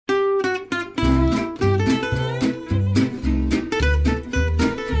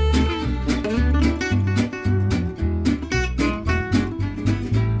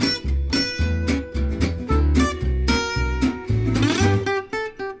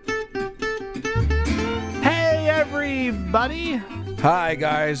everybody. Hi,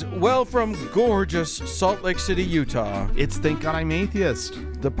 guys. Well, from gorgeous Salt Lake City, Utah, It's Thank God I'm Atheist.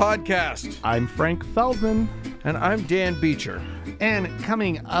 the podcast. I'm Frank Feldman. And I'm Dan Beecher. And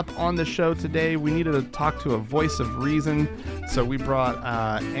coming up on the show today, we needed to talk to a voice of reason. So we brought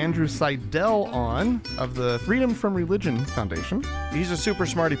Andrew Seidel on of the Freedom from Religion Foundation. He's a super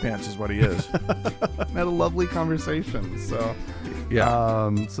smarty pants is what he is. Had a lovely conversation. So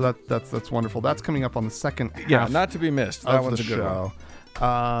Yeah. so that's wonderful. That's coming up on the second half. Yeah, not to be missed. That of one's the a good show.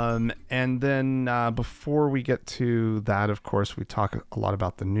 one. And then before we get to that, of course, we talk a lot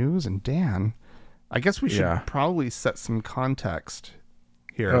about the news. And Dan, I guess we should probably set some context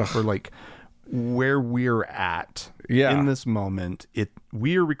here for like where we're at in this moment.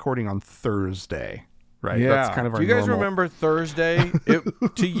 We are recording on Thursday, right? Yeah. That's kind of our Do you guys normal... remember Thursday?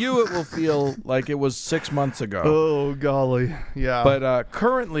 To you, it will feel like it was 6 months ago. Oh, golly. Yeah. But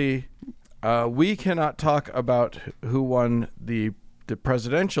currently, we cannot talk about who won the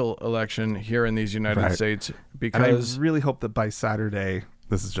presidential election here in these United States and because I really hope that by Saturday,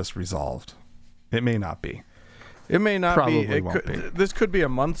 this is just resolved. It may not be. it may not Probably be. won't be. This could be a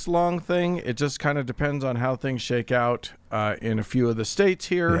months-long thing. It just kind of depends on how things shake out in a few of the states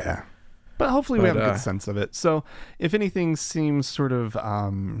here. Yeah. But hopefully we have a good sense of it. So if anything seems sort of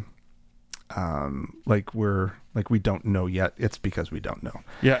like we don't know yet, it's because we don't know.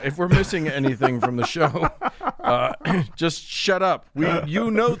 Yeah, if we're missing anything from the show, just shut up.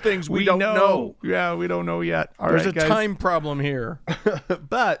 You know things we don't know. Yeah, we don't know yet. There's a guys. time problem here.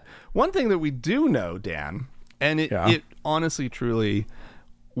 But one thing that we do know, Dan, and it honestly truly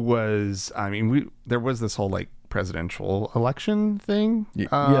was, I mean, there was this whole like presidential election thing.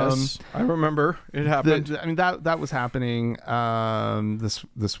 Yes, I remember it happened. That was happening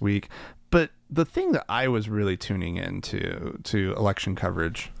this week. But the thing that I was really tuning into to election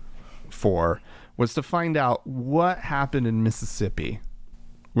coverage for was to find out what happened in Mississippi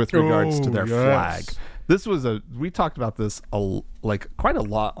with regards to their flag. This was we talked about this quite a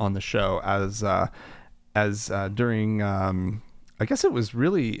lot on the show as during I guess it was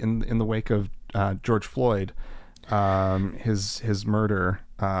really in the wake of George Floyd, his murder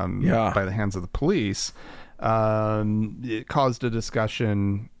by the hands of the police. It caused a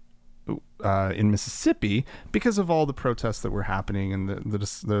discussion in Mississippi because of all the protests that were happening and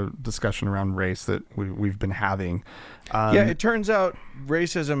the discussion around race that we've been having. It turns out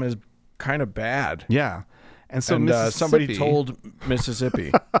racism is kind of bad. Yeah. And so somebody told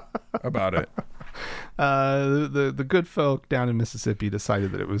Mississippi about it. The good folk down in Mississippi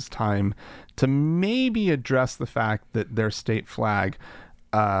decided that it was time to maybe address the fact that their state flag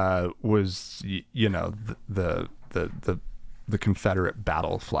was, the Confederate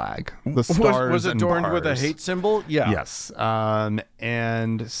battle flag. The stars was adorned and with a hate symbol. Yeah. Yes.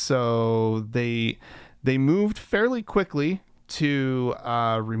 And so they moved fairly quickly to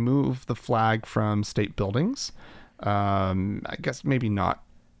remove the flag from state buildings. I guess maybe not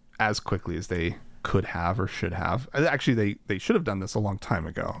as quickly as they could have or should have. Actually, they should have done this a long time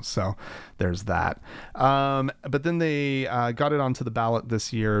ago. So there's that. But then they got it onto the ballot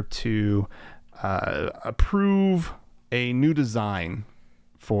this year to approve a new design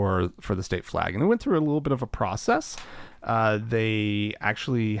for the state flag, and it went through a little bit of a process. They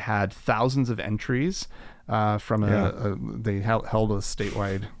actually had thousands of entries from they held a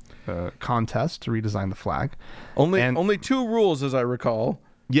statewide contest to redesign the flag. Only two rules, as I recall.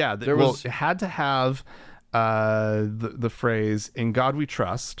 Yeah, it had to have the phrase "In God We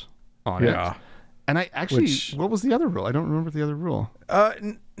Trust" on it. And I actually, what was the other rule? I don't remember the other rule.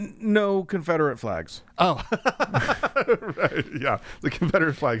 No Confederate flags. Oh, right. Yeah, the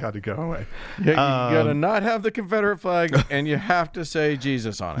Confederate flag had to go away. Yeah, you gotta not have the Confederate flag, and you have to say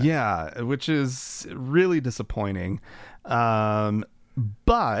Jesus on it. Yeah, which is really disappointing. But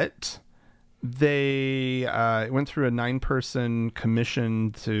they went through a 9-person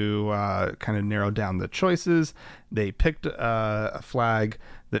commission to kind of narrow down the choices. They picked a flag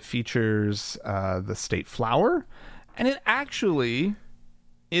that features the state flower, and it actually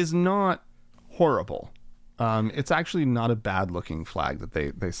is not horrible. It's actually not a bad-looking flag that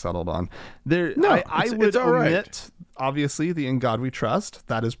they settled on. I would omit, obviously, the "In God We Trust."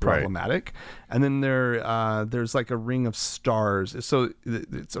 That is problematic. And then there's like a ring of stars. So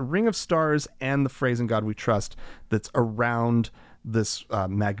it's a ring of stars and the phrase "In God We Trust" that's around this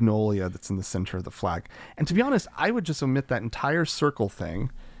magnolia that's in the center of the flag. And to be honest, I would just omit that entire circle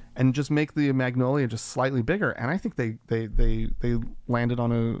thing and just make the magnolia just slightly bigger. And I think they would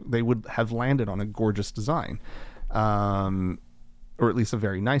have landed on a gorgeous design, or at least a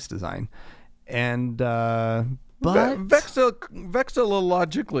very nice design. And But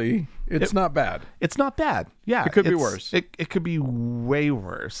vexillologically, it's not bad. It's not bad. Yeah. It could be worse. It could be way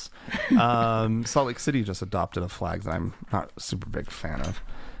worse. Salt Lake City just adopted a flag that I'm not a super big fan of.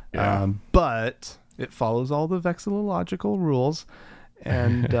 Yeah. But it follows all the vexillological rules.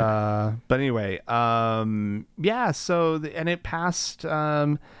 And but anyway, yeah, so and it passed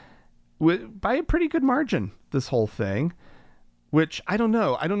by a pretty good margin, this whole thing, which I don't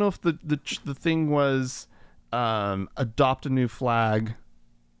know if the thing was adopt a new flag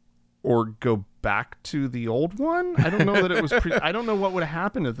or go back to the old one. I don't know that it was I don't know what would have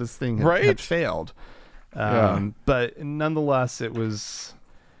happened if this thing had failed. But nonetheless, it was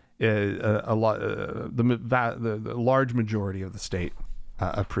a lot. The large majority of the state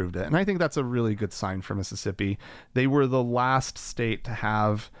approved it, and I think that's a really good sign for Mississippi. They were the last state to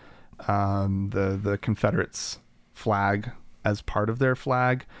have the Confederates flag as part of their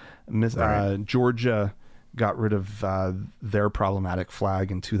flag. Georgia got rid of their problematic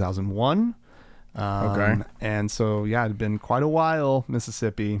flag in 2001. And so, yeah, it had been quite a while,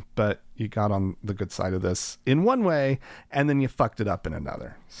 Mississippi, but you got on the good side of this in one way, and then you fucked it up in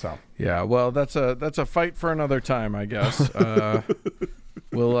another. So, yeah, well, that's a fight for another time, I guess.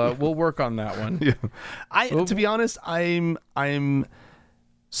 We'll work on that one. Yeah. To be honest, I'm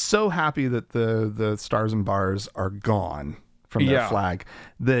so happy that the stars and bars are gone from their flag.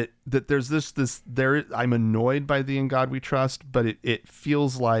 That there's this there. I'm annoyed by the "In God We Trust," but it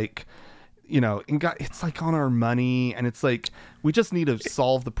feels like, in God, it's like on our money, and it's like we just need to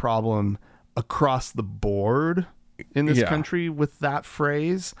solve the problem across the board in this country with that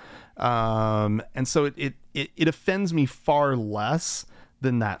phrase. And so it offends me far less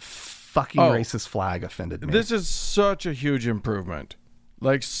than that fucking racist flag offended me. This is such a huge improvement.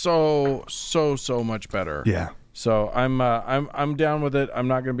 Like so much better. Yeah. So I'm down with it. I'm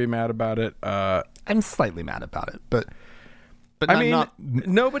not going to be mad about it. I'm slightly mad about it, but I mean,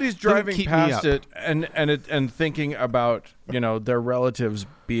 nobody's driving past it and thinking about their relatives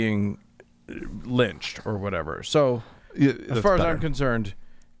being lynched or whatever. So as far as I'm concerned,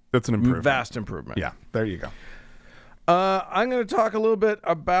 that's an improvement. Vast improvement. Yeah, there you go. I'm going to talk a little bit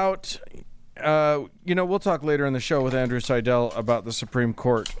about. We'll talk later in the show with Andrew Seidel about the Supreme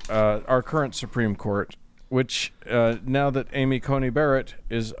Court, our current Supreme Court, which now that Amy Coney Barrett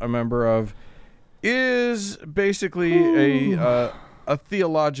is a member of, is basically a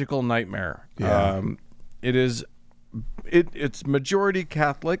theological nightmare. Yeah. It's majority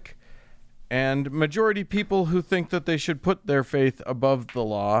Catholic and majority people who think that they should put their faith above the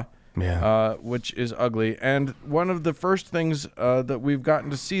law. Yeah. Which is ugly. And one of the first things that we've gotten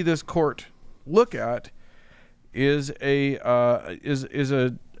to see this court look at is a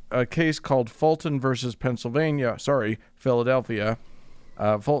case called Fulton versus Philadelphia.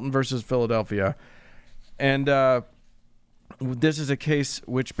 Fulton versus Philadelphia. And this is a case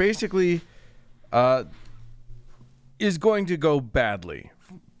which basically is going to go badly.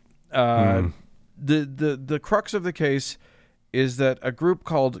 The crux of the case is that a group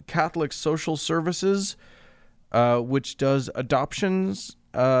called Catholic Social Services, which does adoptions,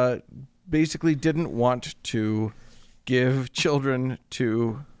 basically didn't want to give children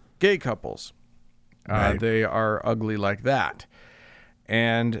to gay couples. Right. They are ugly like that.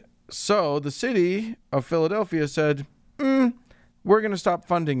 And so the city of Philadelphia said, we're going to stop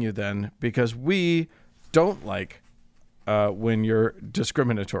funding you then because we don't like when you're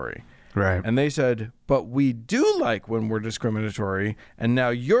discriminatory. Right. And they said, but we do like when we're discriminatory, and now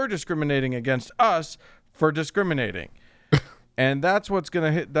you're discriminating against us for discriminating. And that's what's going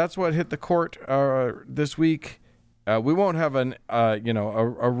to hit. That's what hit the court this week. We won't have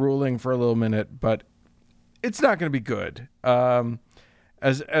a ruling for a little minute, but it's not going to be good.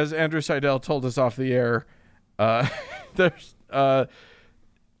 As Andrew Seidel told us off the air, there's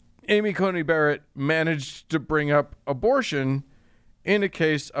Amy Coney Barrett managed to bring up abortion in a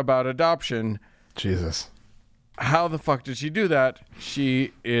case about adoption. Jesus. How the fuck did she do that?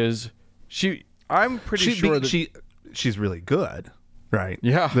 I'm pretty sure that she's really good. Right.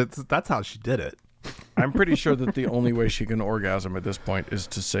 Yeah. That's how she did it. I'm pretty sure that the only way she can orgasm at this point is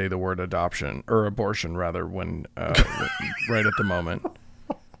to say the word adoption or abortion rather when right at the moment.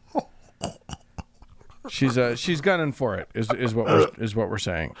 She's gunning for it is what we're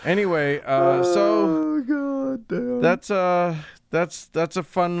saying. Anyway, so God damn. That's a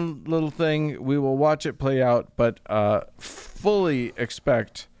fun little thing. We will watch it play out, but fully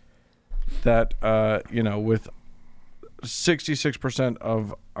expect that with 66%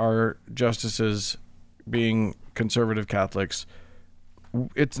 of our justices being conservative Catholics,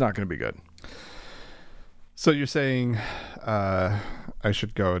 it's not going to be good. So you're saying I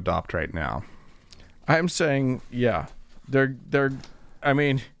should go adopt right now? I'm saying, yeah, they're. I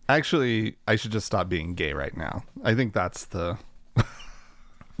mean, Actually, I should just stop being gay right now. I think that's the.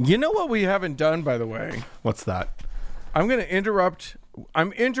 you know what we haven't done, by the way? What's that? I'm going to interrupt.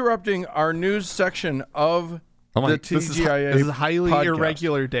 I'm interrupting our news section of the TGIA. This is highly podcast.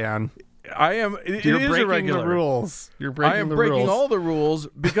 irregular, Dan. I am. It You're is breaking irregular. the rules. You're breaking I am the breaking rules. all the rules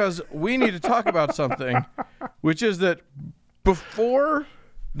because we need to talk about something, which is that before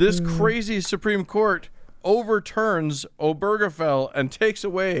this crazy Supreme Court overturns Obergefell and takes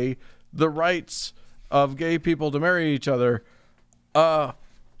away the rights of gay people to marry each other,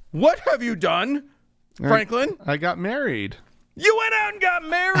 what have you done, Franklin? I got married. You went out and got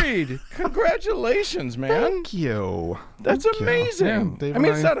married. Congratulations, man. Thank you. That's Thank you. amazing. Yeah, Dave I mean,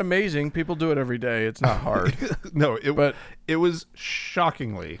 and it's not amazing. People do it every day. It's not hard. No, But- it was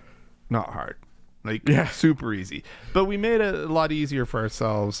shockingly not hard. Like, Yeah. super easy. But we made it a lot easier for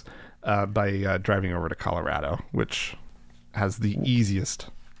ourselves by driving over to Colorado, which has the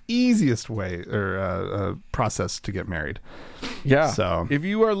easiest way or process to get married. Yeah. So- if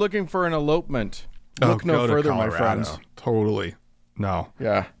you are looking for an elopement, look no go to further, my Colorado. friends. Totally. No.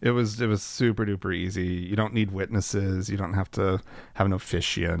 Yeah. It was super duper easy. You don't need witnesses. You don't have to have an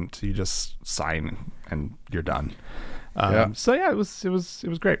officiant. You just sign and you're done. Yeah. So yeah, it was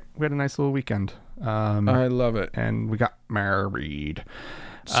great. We had a nice little weekend. I love it. And we got married.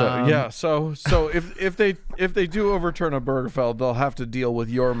 So yeah, so if they do overturn Obergefell, they'll have to deal with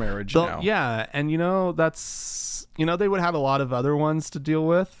your marriage now. Yeah, and that's they would have a lot of other ones to deal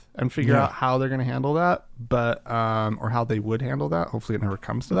with and figure Yeah. out how they're going to handle that, but or how they would handle that. Hopefully, it never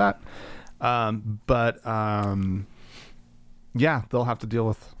comes to that. Yeah, they'll have to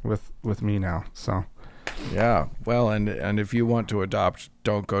deal with me now. So. Yeah. Well, and if you want to adopt,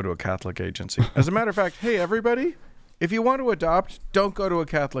 don't go to a Catholic agency. As a matter of fact, hey everybody, if you want to adopt, don't go to a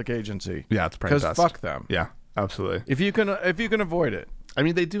Catholic agency. Yeah, it's probably because best. fuck them. Yeah, absolutely. If you can avoid it, I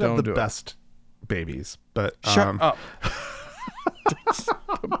mean, they do Don't have do the it. best babies, but shut up.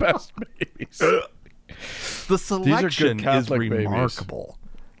 The best babies. the selection is Catholic babies. remarkable.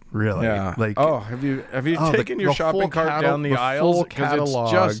 Really? Yeah. Like, have you taken your the shopping full cart down the aisles? full 'Cause it's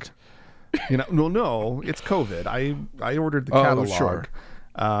catalog. just No, it's COVID. I ordered the Oh, catalog. sure.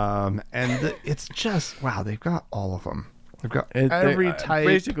 And it's just wow. They've got all of them. They've got every type,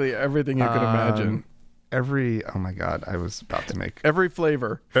 basically everything you can imagine. Every oh my god, I was about to make Every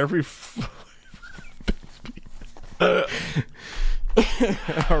flavor. every.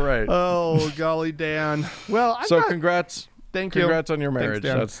 All right. Oh golly, Dan. Well, Congrats. Thank you. Congrats on your marriage.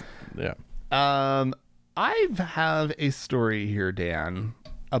 Thanks, That's yeah. I have a story here, Dan,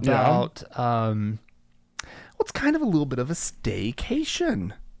 about what's kind of a little bit of a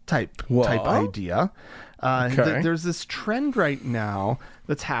staycation type What? idea. Okay. There's this trend right now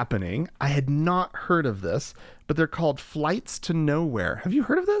that's happening. I had not heard of this, but they're called flights to nowhere. Have you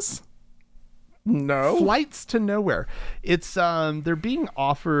heard of this? No. Flights to nowhere. It's they're being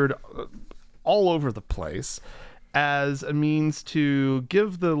offered all over the place as a means to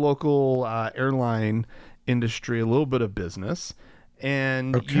give the local airline industry a little bit of business,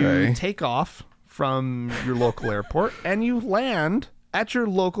 and Okay. you take off from your local airport and you land at your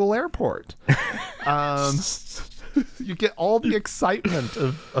local airport. You get all the excitement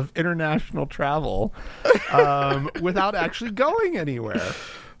of international travel without actually going anywhere.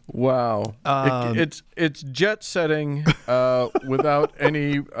 Wow. It's jet setting without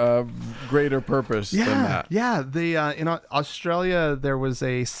any greater purpose than that. Yeah. They in Australia there was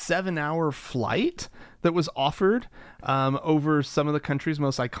a 7-hour flight that was offered over some of the country's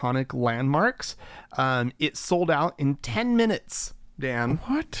most iconic landmarks. It sold out in 10 minutes, Dan.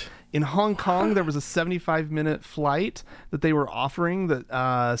 What? In Hong Kong, there was a 75-minute flight that they were offering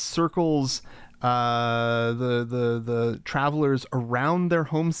that circles the travelers around their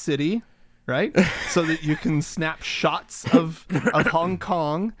home city, right? So that you can snap shots of Hong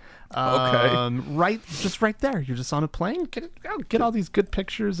Kong. Right there. You're just on a plane. Get all these good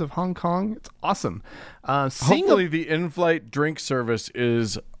pictures of Hong Kong. It's awesome. Hopefully the in-flight drink service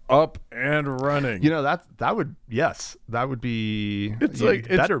is up and running. that would be. It's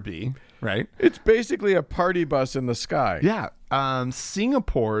better be right. It's basically a party bus in the sky. Yeah.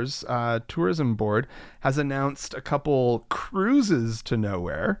 Singapore's tourism board has announced a couple cruises to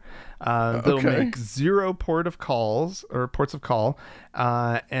nowhere that'll make 0 ports of call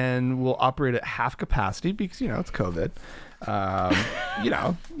and will operate at half capacity because it's COVID.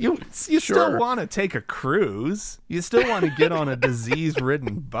 You still want to take a cruise. You still want to get on a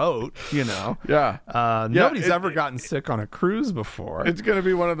disease-ridden boat. Yeah. Nobody's ever gotten sick on a cruise before. It's going to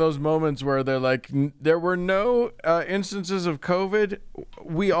be one of those moments where they're like, there were no instances of COVID.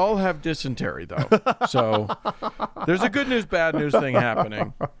 We all have dysentery, though. So there's a good news, bad news thing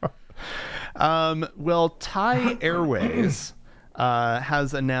happening. Well, Thai Airways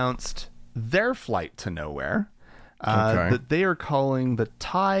has announced their flight to nowhere that they are calling the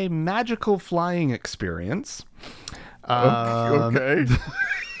Thai Magical Flying Experience. Okay.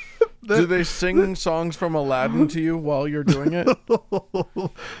 Do they sing songs from Aladdin to you while you're doing it?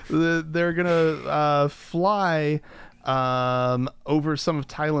 They're going to fly over some of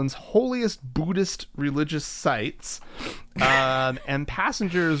Thailand's holiest Buddhist religious sites, and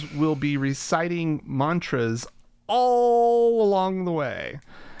passengers will be reciting mantras all along the way.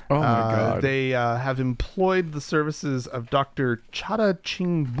 Oh my God. They have employed the services of Dr. Chada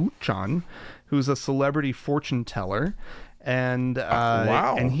Ching Buchan, who's a celebrity fortune teller, and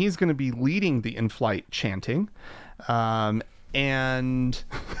wow. and he's going to be leading the in-flight chanting, and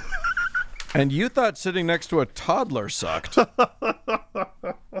And you thought sitting next to a toddler sucked.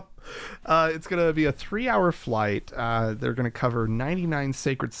 It's going to be a 3-hour flight. They're going to cover 99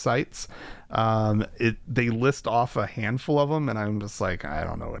 sacred sites. They list off a handful of them, and I'm just like, I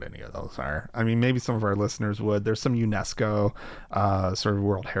don't know what any of those are. I mean, maybe some of our listeners would. There's some UNESCO sort of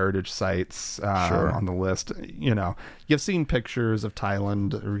World Heritage sites on the list. You've seen pictures of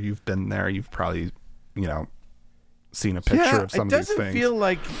Thailand, or you've been there. You've probably, seen a picture of some of these things. It doesn't feel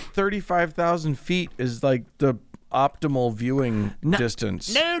like 35,000 feet is like the optimal viewing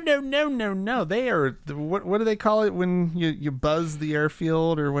distance. No. They are, what do they call it when you buzz the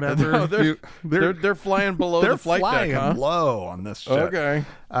airfield or whatever? No, they're flying below the flight deck, huh? They're flying low on this ship. Okay.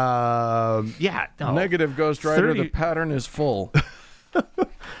 Negative Ghost Rider, the pattern is full.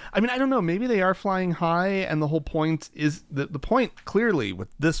 I mean, I don't know. Maybe they are flying high, and the whole point is the point clearly with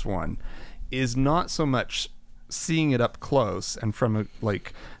this one is not so much seeing it up close and from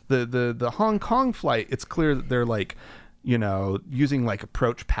the Hong Kong flight. It's clear that they're using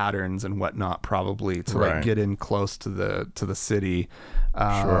approach patterns and whatnot, probably to get in close to the city,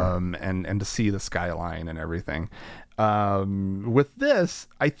 and to see the skyline and everything. With this,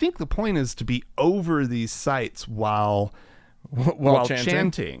 I think the point is to be over these sites while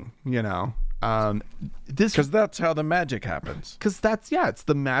chanting. Because that's how the magic happens. Because it's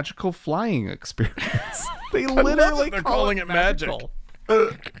the magical flying experience. They literally they're calling it magic.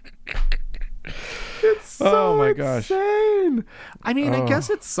 It's so my insane. gosh. I mean, I guess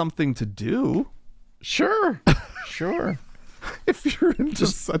it's something to do. Sure. If you're into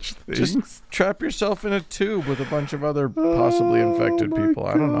such things. Just trap yourself in a tube with a bunch of other possibly infected people.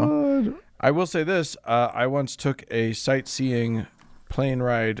 I don't know. I will say this. I once took a sightseeing plane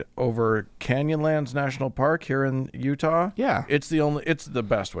ride over Canyonlands National Park here in Utah. Yeah. It's the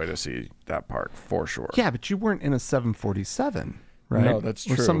best way to see that park for sure. Yeah, but you weren't in a 747, right? No, that's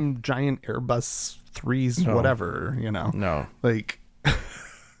true. Or some giant Airbus 3s, whatever, No.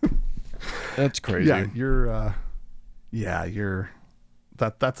 That's crazy. Yeah,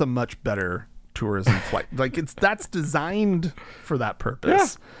 that's a much better tourism flight. That's designed for that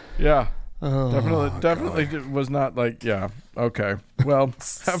purpose. Yeah. Definitely was not okay. Well,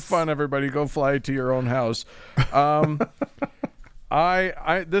 have fun, everybody. Go fly to your own house.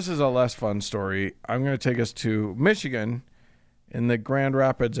 This is a less fun story. I'm going to take us to Michigan in the Grand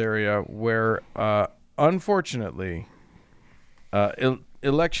Rapids area where, unfortunately,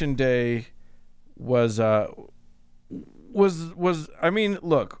 election day was, I mean,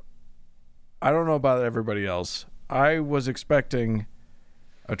 look, I don't know about everybody else. I was expecting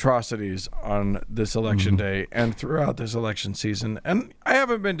atrocities on this election day and throughout this election season, and I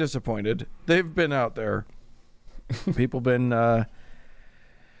haven't been disappointed. They've been out there. People been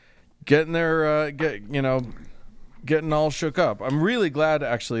getting all shook up. I'm really glad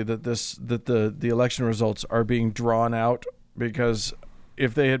actually that the election results are being drawn out, because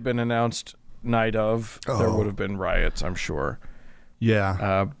if they had been announced night of, there would have been riots, I'm sure.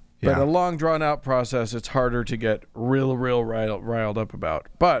 Yeah. But a long, drawn-out process, it's harder to get real riled up about.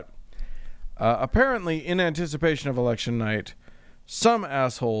 But apparently, in anticipation of election night, some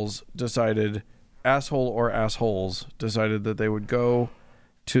assholes decided that they would go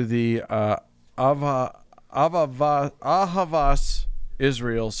to the Ahavas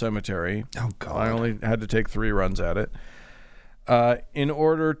Israel Cemetery. Oh, God. I only had to take 3 runs at it. In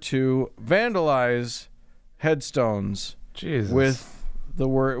order to vandalize headstones with the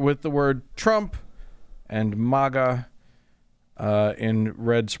word Trump and MAGA in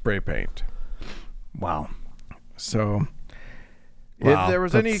red spray paint. Wow. So Wow, if there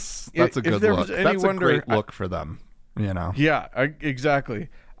was that's a if good there look. was any That's wonder, a great look for them. You know. Yeah, exactly.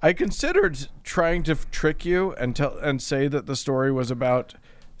 I considered trying to trick you and say that the story was about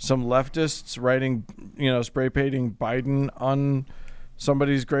some leftists writing, spray painting Biden on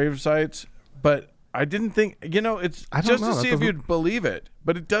somebody's grave sites, but I didn't think, it's I don't just know, to that see if doesn't- you'd believe it,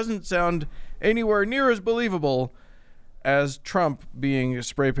 but it doesn't sound anywhere near as believable as Trump being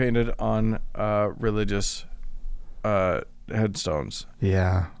spray painted on religious headstones.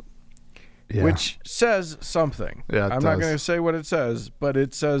 Yeah. Yeah. Which says something. Yeah, it I'm not does. going to say what it says, but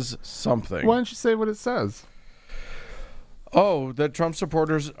it says something. Why don't you say what it says? Oh, that Trump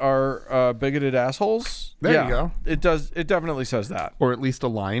supporters are bigoted assholes? There you go. It does. It definitely says that. Or at least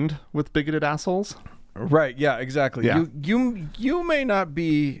aligned with bigoted assholes? Right. Yeah, exactly. Yeah. You may not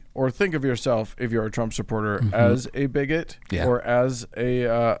be or think of yourself, if you're a Trump supporter, as a bigot Yeah. or as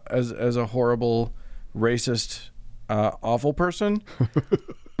a as a horrible, racist, awful person.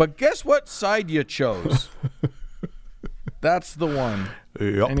 But guess what side you chose? That's the one.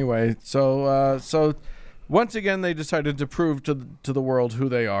 Yep. Anyway, so once again they decided to prove to the world who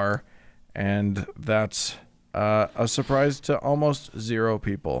they are, and that's a surprise to almost zero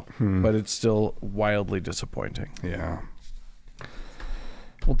people. But it's still wildly disappointing. Yeah.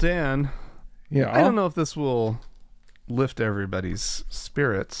 Well, Dan, Yeah, I don't know if this will lift everybody's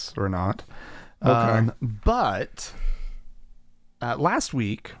spirits or not. Okay. But last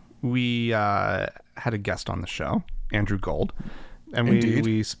week we had a guest on the show, Andrew Gold, and Indeed.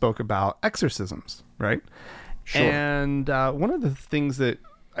 we spoke about exorcisms, right? Sure. And one of the things that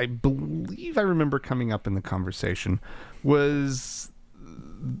I believe I remember coming up in the conversation was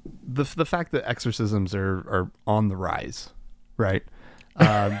the fact that exorcisms are on the rise, right?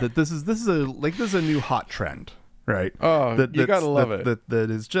 That this is a new hot trend, right? Oh, you gotta love it.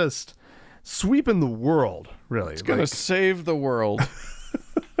 That is just sweeping the world, really. It's gonna save the world.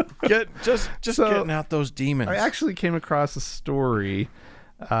 Just So, getting out those demons. I actually came across a story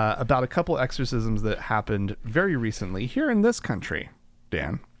about a couple exorcisms that happened very recently here in this country,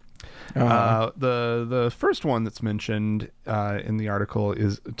 Dan. The first one that's mentioned in the article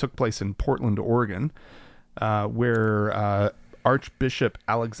took place in Portland, Oregon, where Archbishop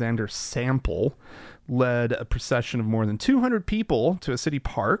Alexander Sample led a procession of more than 200 people to a city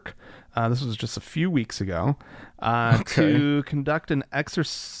park. This was just a few weeks ago to conduct an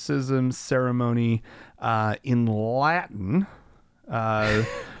exorcism ceremony in Latin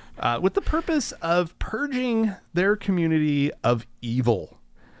with the purpose of purging their community of evil.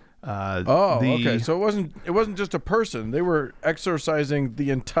 Okay. So it wasn't just a person. They were exorcising the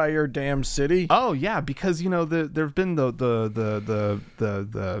entire damn city. Oh yeah, because there've been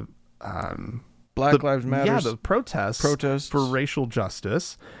the Black Lives Matter. Yeah, the protests for racial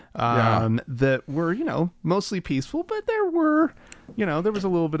justice that were, mostly peaceful, but there were, there was a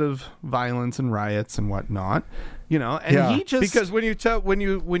little bit of violence and riots and whatnot, and he just because when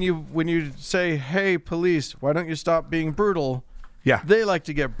you say, "Hey, police, why don't you stop being brutal?" Yeah, they like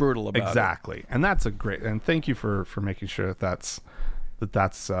to get brutal about exactly. And that's a great, and thank you for making sure that's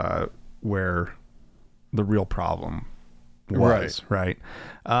where the real problem was, right?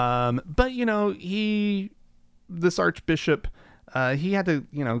 But this archbishop, he had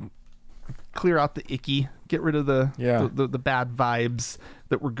to, clear out the icky, get rid of the bad vibes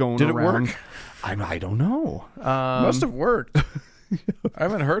that were going Did around. it work? I don't know. Must have worked. I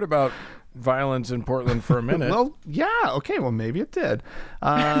haven't heard about violence in Portland for a minute. Well, yeah, okay, well, maybe it did.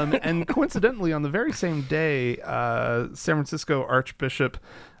 And coincidentally, on the very same day, San Francisco Archbishop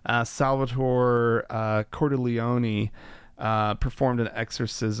Salvatore Cordileone performed an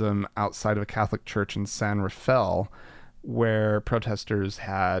exorcism outside of a Catholic church in San Rafael, where protesters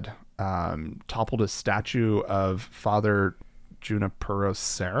had toppled a statue of Father Junipero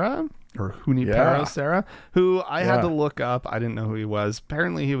Serra, or Junipero Serra, who I had to look up. I didn't know who he was.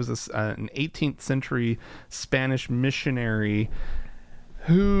 Apparently he was an 18th century Spanish missionary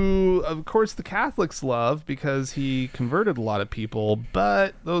who, of course, the Catholics love because he converted a lot of people,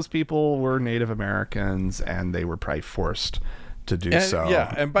 but those people were Native Americans and they were probably forced to do so.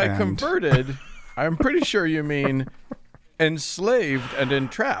 Yeah, and by converted, I'm pretty sure you mean enslaved and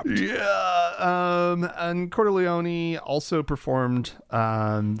entrapped. Yeah, and Cordileone also performed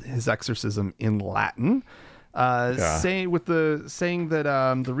his exorcism in Latin, saying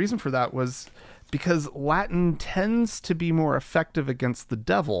that the reason for that was because Latin tends to be more effective against the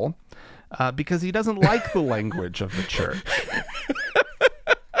devil because he doesn't like the language of the church.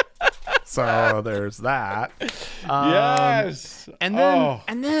 So there's that. Yes. And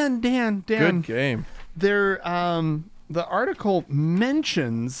then Dan, good game. There, the article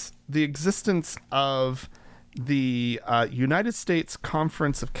mentions the existence of the United States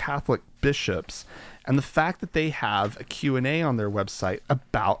Conference of Catholic Bishops and the fact that they have a Q&A on their website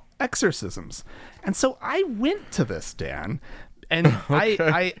about exorcisms. And so I went to this, Dan, and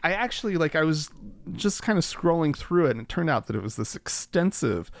I actually, like, I was just kind of scrolling through it, and it turned out that it was this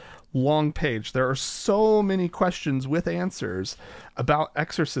extensive, long page. There are so many questions with answers about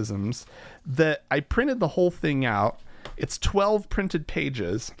exorcisms that I printed the whole thing out. It's 12 printed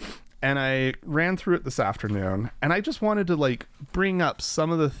pages, and I ran through it this afternoon, and I just wanted to, like, bring up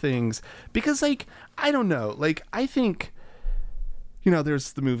some of the things because, like, I don't know, like, I think, you know,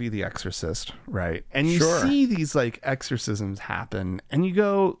 there's the movie The Exorcist, right? And you see these, like, exorcisms happen, and you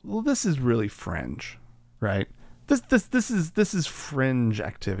go, well, this is really fringe, right? This is fringe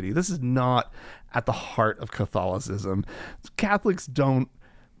activity. This is not at the heart of Catholicism. Catholics don't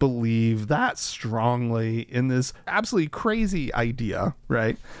believe that strongly in this absolutely crazy idea,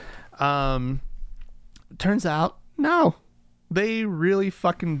 right? Turns out, no. They really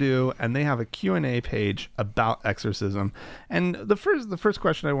fucking do, and they have a Q&A page about exorcism. And the first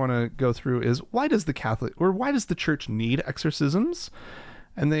question I want to go through is, why does the church need exorcisms?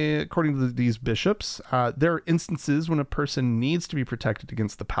 And they, according to these bishops, there are instances when a person needs to be protected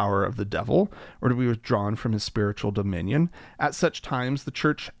against the power of the devil or to be withdrawn from his spiritual dominion. At such times, the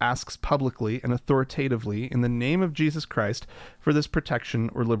church asks publicly and authoritatively in the name of Jesus Christ for this protection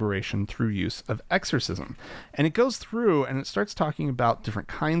or liberation through use of exorcism. And it goes through and it starts talking about different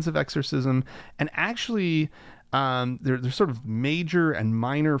kinds of exorcism, and actually there's sort of major and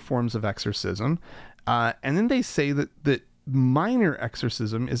minor forms of exorcism. And then they say that minor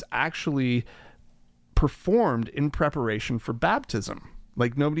exorcism is actually performed in preparation for baptism.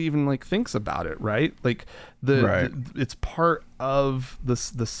 Like, nobody even, like, thinks about it, right? Like, it's part of the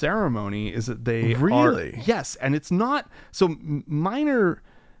ceremony is that they really? Yes, and it's not, so minor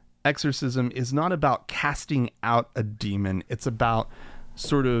exorcism is not about casting out a demon. It's about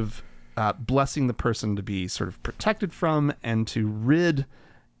sort of blessing the person to be sort of protected from and to rid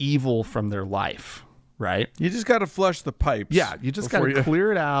evil from their life. Right? You just got to flush the pipes. Yeah, you just got to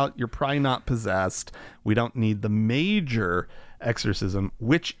clear it out. You're probably not possessed. We don't need the major exorcism,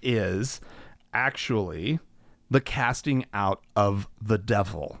 which is actually the casting out of the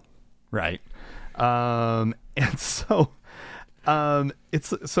devil, right? And so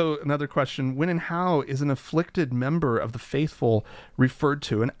another question, when and how is an afflicted member of the faithful referred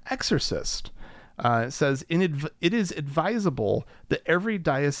to an exorcist? It says, it is advisable that every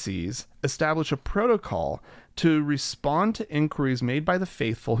diocese establish a protocol to respond to inquiries made by the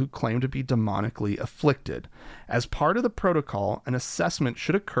faithful who claim to be demonically afflicted. As part of the protocol, an assessment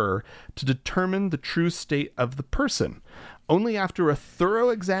should occur to determine the true state of the person. Only after a thorough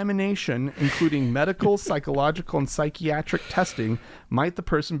examination, including medical, psychological, and psychiatric testing, might the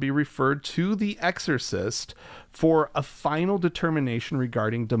person be referred to the exorcist for a final determination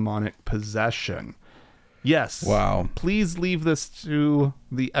regarding demonic possession. Yes. Wow. Please leave this to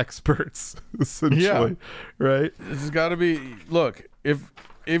the experts, essentially. Yeah. Right? This has got to be, look, if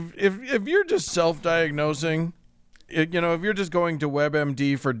you're just self-diagnosing, if you're just going to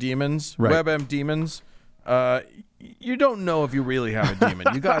WebMD for demons, right. WebM demons, you don't know if you really have a demon.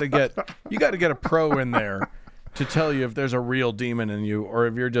 You got to get a pro in there to tell you if there's a real demon in you or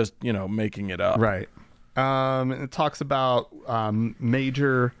if you're just, making it up. Right. It talks about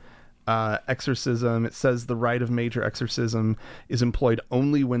major exorcism. It says the rite of major exorcism is employed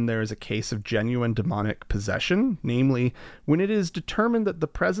only when there is a case of genuine demonic possession, namely when it is determined that the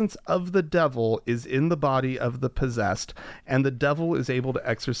presence of the devil is in the body of the possessed and the devil is able to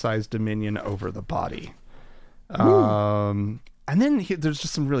exercise dominion over the body. And then there's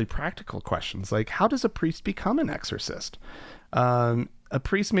just some really practical questions, like, how does a priest become an exorcist? A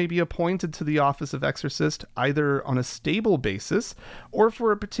priest may be appointed to the office of exorcist either on a stable basis or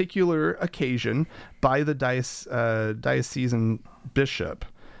for a particular occasion by the diocesan bishop.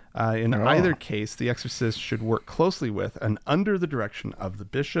 In either case, the exorcist should work closely with and under the direction of the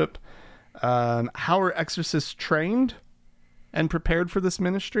bishop. How are exorcists trained and prepared for this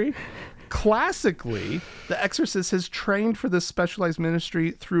ministry? Classically, the exorcist has trained for this specialized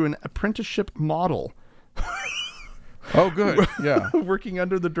ministry through an apprenticeship model. Oh, good. Yeah. Working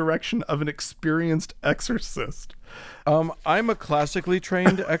under the direction of an experienced exorcist. I'm a classically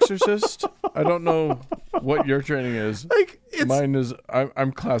trained exorcist. I don't know what your training is. Mine is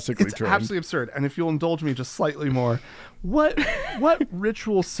I'm classically trained. It's absolutely absurd. And if you'll indulge me just slightly more, what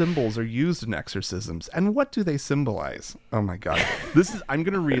ritual symbols are used in exorcisms and what do they symbolize? Oh my God. I'm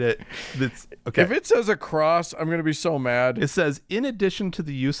going to read it. Okay. If it says a cross, I'm going to be so mad. It says, in addition to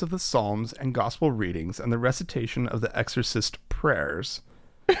the use of the Psalms and gospel readings and the recitation of the exorcist prayers,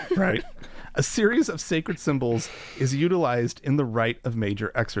 right? A series of sacred symbols is utilized in the rite of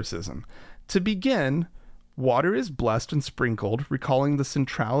major exorcism. To begin, water is blessed and sprinkled, recalling the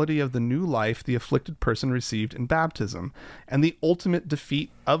centrality of the new life the afflicted person received in baptism, and the ultimate defeat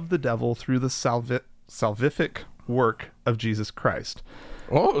of the devil through the salvific work of Jesus Christ.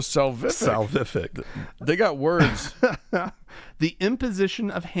 Oh, salvific. They got words. The imposition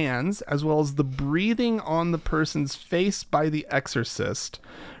of hands, as well as the breathing on the person's face by the exorcist.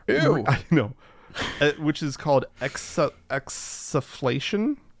 Ew. I know. Which is called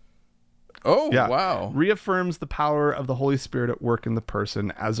exsufflation. Oh, Yeah. wow. Reaffirms the power of the Holy Spirit at work in the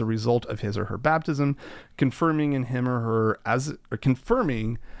person as a result of his or her baptism, confirming him or her as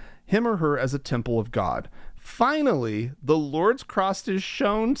a temple of God. Finally, the Lord's cross is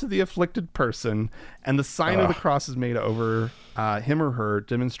shown to the afflicted person, and the sign of the cross is made over him or her,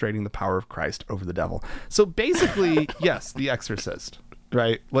 demonstrating the power of Christ over the devil. So basically, yes, The Exorcist,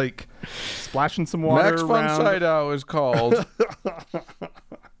 right? Like splashing some water Max von around. Sydow is called.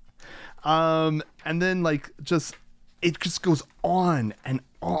 And then like it just goes on and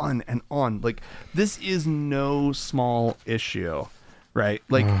on and on. Like this is no small issue, right?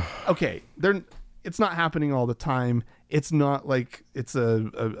 Like okay, it's not happening all the time. It's not like it's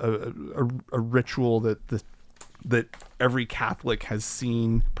a ritual that every Catholic has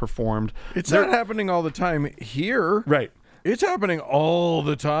seen performed. It's not happening all the time here. Right. It's happening all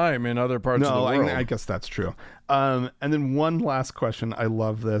the time in other parts of the world. I guess that's true. And then one last question. I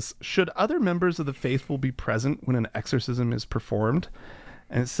love this. Should other members of the faithful be present when an exorcism is performed?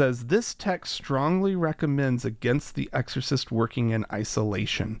 And it says, this text strongly recommends against the exorcist working in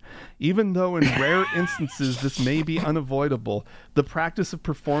isolation. Even though in rare instances this may be unavoidable, the practice of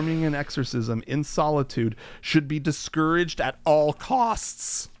performing an exorcism in solitude should be discouraged at all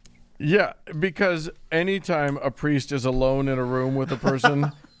costs. Yeah, because anytime a priest is alone in a room with a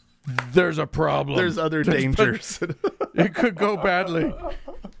person, there's a problem. There's other dangers. It could go badly.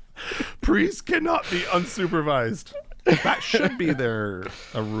 Priests cannot be unsupervised. That should be a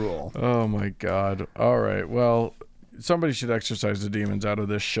rule. Oh my God. All right. Well, somebody should exorcise the demons out of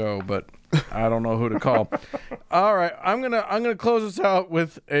this show, but I don't know who to call. All right. I'm gonna close this out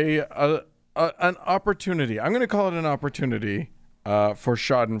with an opportunity. I'm gonna call it an opportunity for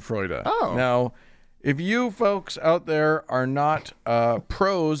Schadenfreude. Oh. Now, if you folks out there are not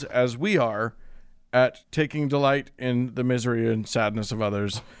pros as we are at taking delight in the misery and sadness of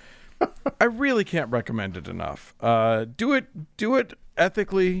others, I really can't recommend it enough. Do it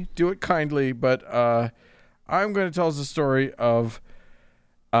ethically, do it kindly, but I'm going to tell us the story of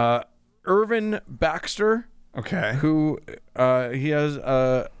Irvin Baxter. Okay. Who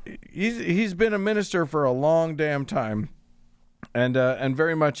he's been a minister for a long damn time, and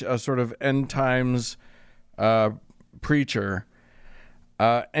very much a sort of end times preacher,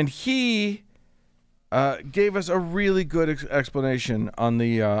 and he gave us a really good explanation on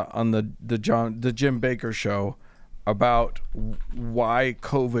the Jim Bakker show about why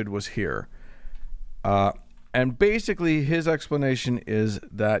COVID was here, and basically his explanation is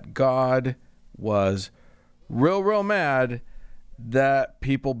that God was real mad that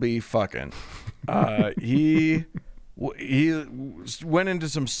people be fucking. He went into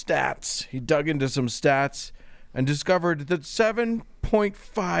some stats. He dug into some stats and discovered that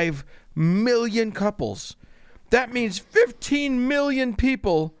 7.5 million couples, that means 15 million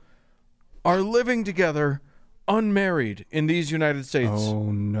people, are living together unmarried in these United States.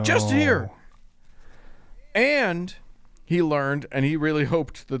 Oh no. Just here. And he learned, and he really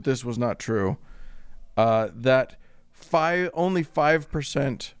hoped that this was not true, that only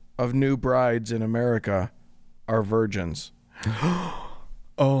 5% of new brides in America are virgins.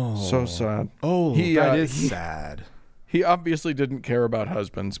 Oh. So sad. Oh, that is sad. He obviously didn't care about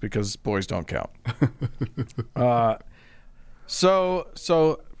husbands because boys don't count.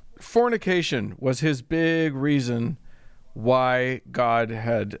 So fornication was his big reason why God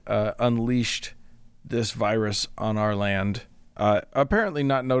had unleashed this virus on our land. Apparently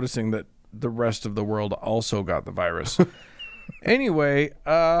not noticing that the rest of the world also got the virus. Anyway,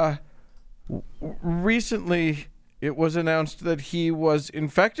 recently it was announced that he was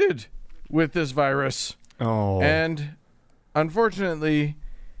infected with this virus. Oh. And unfortunately,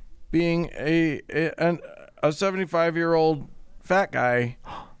 being a 75-year-old fat guy,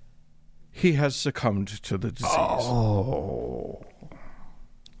 he has succumbed to the disease. Oh.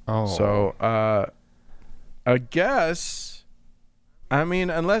 So, I guess, I mean,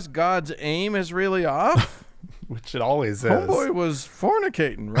 unless God's aim is really off, which it always is. Homeboy was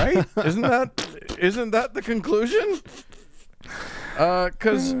fornicating, right? Isn't that the conclusion?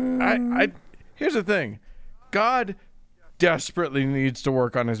 Because here's the thing. God desperately needs to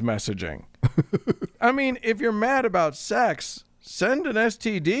work on his messaging. I mean, if you're mad about sex, send an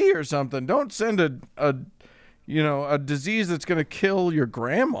STD or something. Don't send a disease that's going to kill your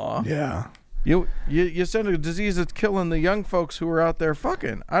grandma. Yeah. You send a disease that's killing the young folks who are out there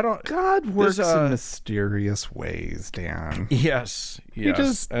fucking. God works in mysterious ways, Dan. Yes.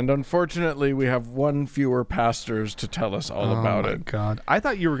 And unfortunately, we have one fewer pastors to tell us all about it. God. I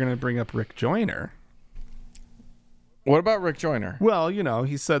thought you were going to bring up Rick Joyner. What about Rick Joyner? Well,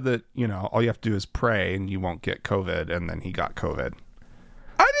 he said that, all you have to do is pray and you won't get COVID, and then he got COVID.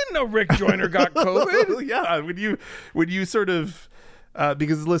 I didn't know Rick Joyner got COVID. Yeah, when you sort of,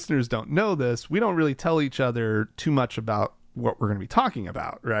 because listeners don't know this, we don't really tell each other too much about what we're going to be talking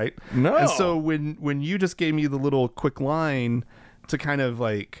about, right? No. And so when you just gave me the little quick line to kind of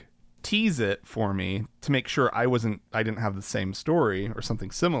like tease it for me to make sure I didn't have the same story or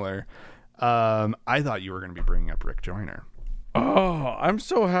something similar, I thought you were going to be bringing up Rick Joyner. Oh, I'm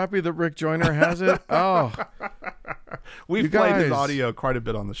so happy that Rick Joyner has it. Oh, we've played his audio quite a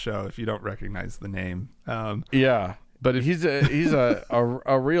bit on the show. If you don't recognize the name, yeah, but he's a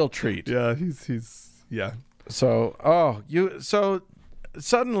real treat. Yeah, he's yeah. So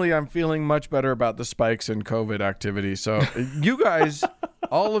suddenly I'm feeling much better about the spikes in COVID activity. So you guys,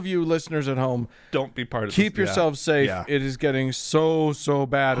 all of you listeners at home, don't be part of keep this. yourselves safe. Yeah. It is getting so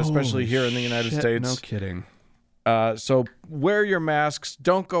bad, especially here in the United States. No kidding. So wear your masks.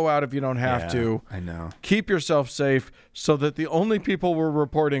 Don't go out if you don't have to. I know. Keep yourself safe so that the only people we're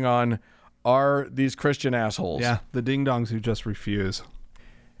reporting on are these Christian assholes. Yeah, the ding-dongs who just refuse.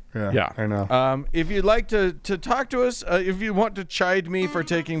 Yeah, I know. If you'd like to talk to us, if you want to chide me for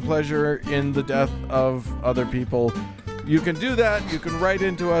taking pleasure in the death of other people, you can do that. You can write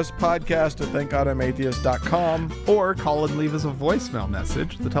into us, podcast@thankgodimatheist.com. Or call and leave us a voicemail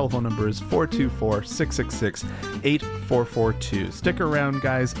message. The telephone number is 424-666-8442. Stick around,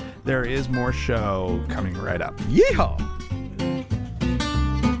 guys. There is more show coming right up. Yeehaw!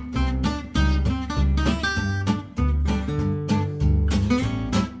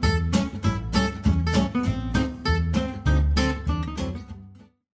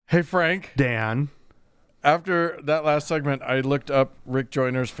 Hey, Frank. Dan. After that last segment, I looked up Rick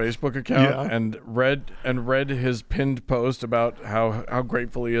Joyner's Facebook account and read his pinned post about how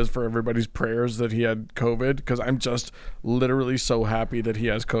grateful he is for everybody's prayers that he had COVID, because I'm just literally so happy that he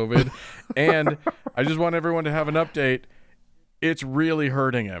has COVID. And I just want everyone to have an update. It's really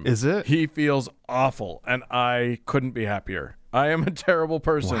hurting him. Is it? He feels awful, and I couldn't be happier. I am a terrible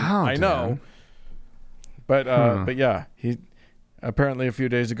person. Wow, I know. But yeah, he... Apparently, a few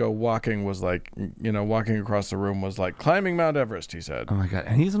days ago, walking across the room was like climbing Mount Everest, he said. Oh, my God.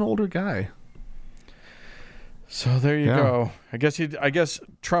 And he's an older guy. So there you go. I guess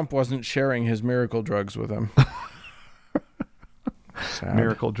Trump wasn't sharing his miracle drugs with him.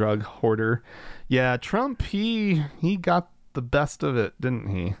 Miracle drug hoarder. Yeah, Trump, he got the best of it, didn't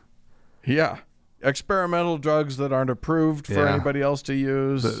he? Yeah. Experimental drugs that aren't approved for anybody else to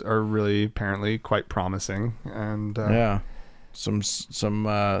use. That are really, apparently, quite promising. And some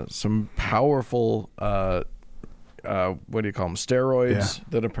powerful what do you call them, steroids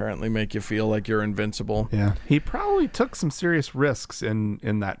that apparently make you feel like you're invincible. Yeah, he probably took some serious risks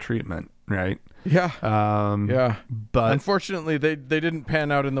in that treatment, right? Yeah. But unfortunately they didn't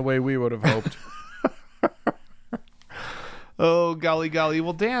pan out in the way we would have hoped. Oh, golly.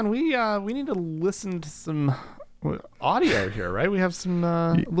 Well, Dan, we need to listen to some audio here, right? We have some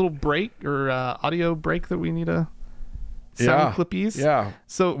little break or audio break that we need to sound clippies. Yeah.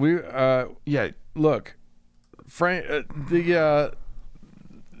 So we look, Frank,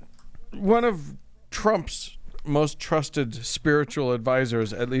 one of Trump's most trusted spiritual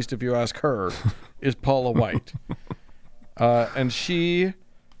advisors, at least if you ask her, is Paula White. And she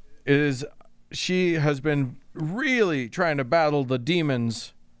has been really trying to battle the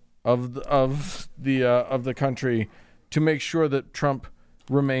demons of the country to make sure that Trump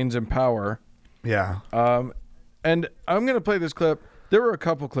remains in power. Yeah. And I'm going to play this clip. There were a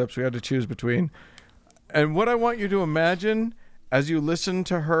couple clips we had to choose between. And what I want you to imagine as you listen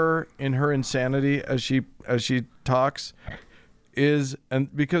to her in her insanity as she talks is,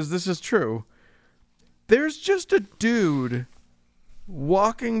 and because this is true, there's just a dude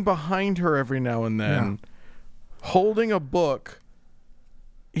walking behind her every now and then, holding a book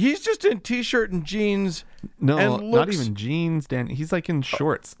He's just in t-shirt and jeans. No, and not even jeans, Dan. He's like in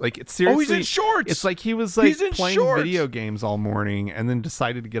shorts. Like it's seriously. he's in shorts. It's like he was like He's in playing shorts. video games all morning and then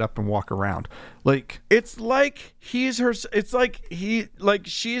decided to get up and walk around. Like It's like he's her. It's like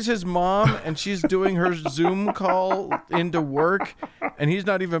she's his mom and she's doing her Zoom call into work, and he's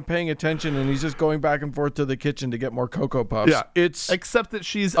not even paying attention, and he's just going back and forth to the kitchen to get more Cocoa Puffs. yeah, It's except that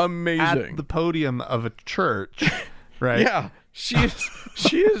she's amazing. at the podium of a church, right? yeah. She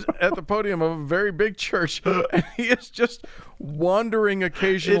is at the podium of a very big church, and he is just wandering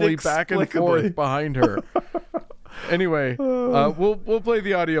occasionally back and Inexplicably. forth behind her. Anyway, we'll play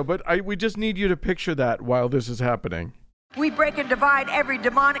the audio, but we just need you to picture that while this is happening. We break and divide every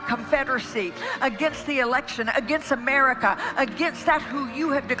demonic confederacy against the election, against America, against that who you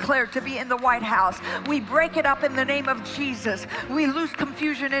have declared to be in the White House. We break it up in the name of Jesus. We loose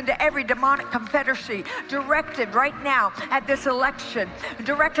confusion into every demonic confederacy directed right now at this election,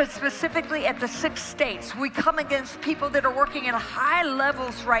 directed specifically at the 6 states. We come against people that are working at high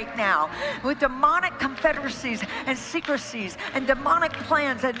levels right now with demonic confederacies and secrecies and demonic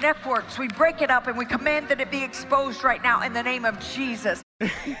plans and networks. We break it up and we command that it be exposed right now in the name of Jesus.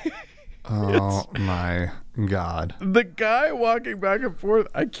 Oh my God. The guy walking back and forth,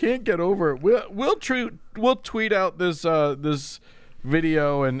 I can't get over it. We'll tweet out this this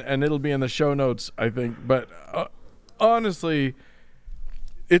video and it'll be in the show notes, I think. But honestly,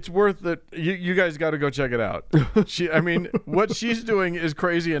 it's worth it. You guys got to go check it out. What she's doing is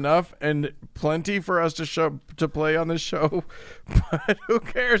crazy enough and plenty for us to play on this show. But who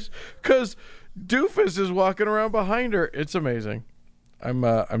cares? Because Doofus is walking around behind her. It's amazing.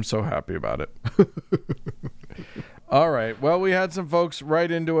 I'm so happy about it. All right. Well, we had some folks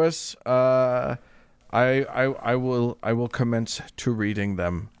write into us. I will commence to reading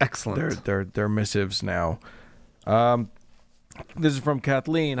them. Excellent. They're missives now. This is from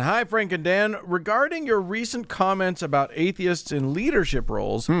Kathleen. Hi, Frank and Dan. Regarding your recent comments about atheists in leadership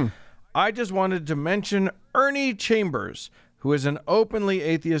roles, I just wanted to mention Ernie Chambers, who is an openly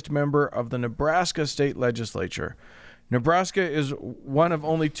atheist member of the Nebraska state legislature. Nebraska is one of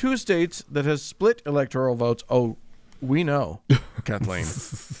only 2 states that has split electoral votes. Oh, we know, Kathleen.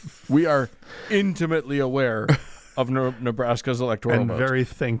 We are intimately aware of Nebraska's electoral And votes. very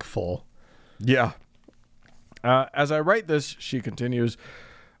thankful. Yeah. As I write this, she continues,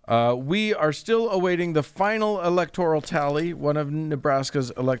 we are still awaiting the final electoral tally. One of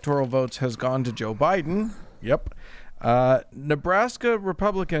Nebraska's electoral votes has gone to Joe Biden. Yep. Nebraska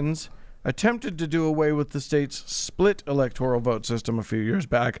Republicans attempted to do away with the state's split electoral vote system a few years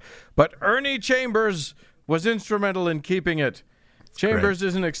back, but Ernie Chambers was instrumental in keeping it. Chambers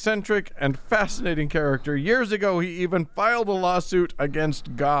is an eccentric and fascinating character. Years ago, he even filed a lawsuit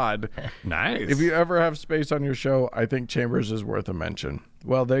against God. Nice. If you ever have space on your show, I think Chambers is worth a mention.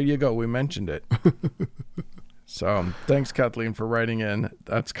 Well, there you go. We mentioned it. So thanks, Kathleen, for writing in.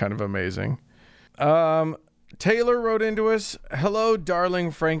 That's kind of amazing. Taylor wrote into us, hello,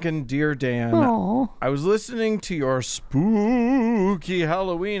 darling Frank and dear Dan. Aww. I was listening to your spooky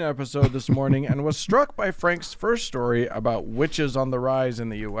Halloween episode this morning and was struck by Frank's first story about witches on the rise in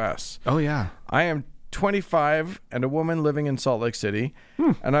the U.S. Oh, yeah. I am 25 and a woman living in Salt Lake City,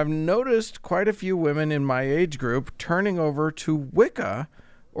 and I've noticed quite a few women in my age group turning over to Wicca,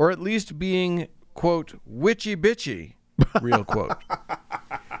 or at least being, quote, witchy bitchy, real quote.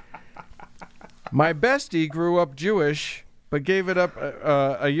 My bestie grew up Jewish, but gave it up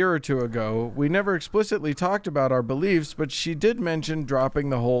a year or 2 ago. We never explicitly talked about our beliefs, but she did mention dropping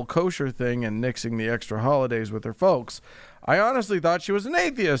the whole kosher thing and nixing the extra holidays with her folks. I honestly thought she was an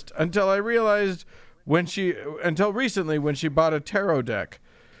atheist until I realized until recently when she bought a tarot deck.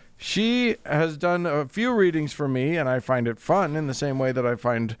 She has done a few readings for me, and I find it fun in the same way that I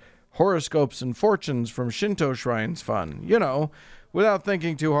find horoscopes and fortunes from Shinto shrines fun. You know, without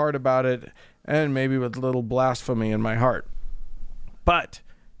thinking too hard about it, and maybe with a little blasphemy in my heart. But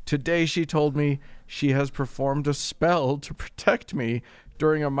today she told me she has performed a spell to protect me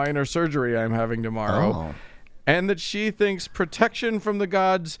during a minor surgery I'm having tomorrow, and that she thinks protection from the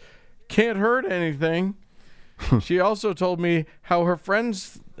gods can't hurt anything. She also told me how her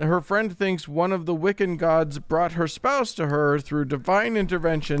friend thinks one of the Wiccan gods brought her spouse to her through divine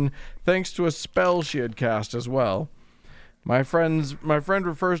intervention thanks to a spell she had cast as well. My friend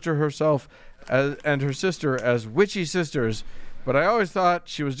refers to herself and her sister as witchy sisters, but I always thought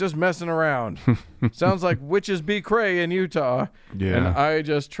she was just messing around. Sounds like witches be cray in Utah. Yeah. And I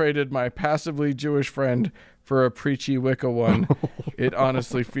just traded my passively Jewish friend for a preachy Wicca one. It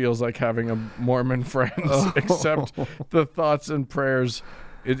honestly feels like having a Mormon friend, except the thoughts and prayers.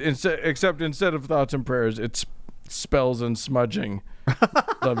 Except instead of thoughts and prayers, it's spells and smudging.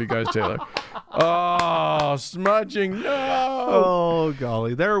 Love you guys, Taylor. Oh, smudging. No. Oh,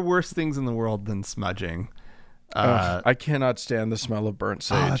 golly. There are worse things in the world than smudging. I cannot stand the smell of burnt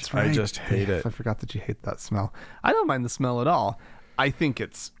sage. That's right. I just hate it. I forgot that you hate that smell. I don't mind the smell at all. I think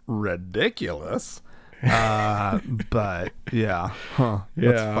it's ridiculous. But yeah.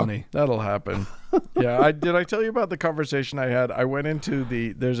 That's funny. That'll happen. Yeah. Did I tell you about the conversation I had? I went into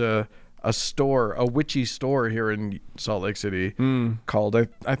there's a store, a witchy store here in Salt Lake City called,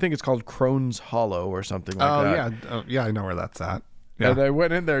 I think it's called Crone's Hollow or something like that. Yeah. Yeah, I know where that's at. Yeah. And I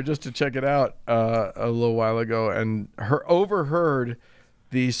went in there just to check it out a little while ago, and overheard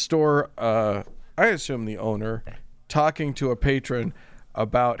the store, I assume the owner, talking to a patron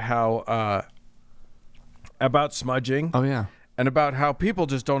about how about smudging. Oh, yeah. And about how people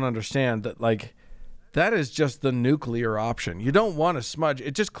just don't understand that, like, that is just the nuclear option. You don't want to smudge.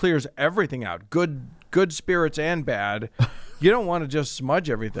 It just clears everything out. Good spirits and bad. You don't want to just smudge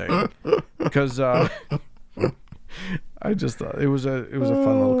everything because I just thought it was a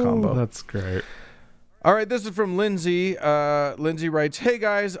fun little combo. That's great. All right, this is from Lindsay. Lindsay writes, "Hey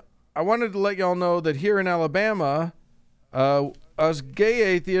guys, I wanted to let y'all know that here in Alabama, us gay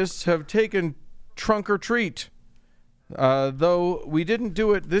atheists have taken trunk or treat. Though we didn't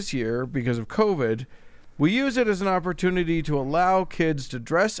do it this year because of COVID, we use it as an opportunity to allow kids to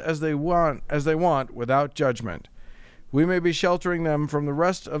dress as they want without judgment. We may be sheltering them from the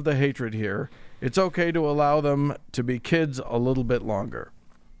rest of the hatred here. It's okay to allow them to be kids a little bit longer."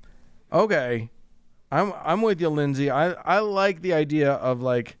 Okay. I'm with you, Lindsay. I like the idea of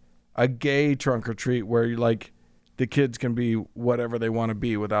like a gay trunk or treat where you like the kids can be whatever they want to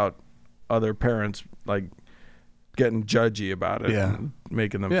be without other parents like getting judgy about it and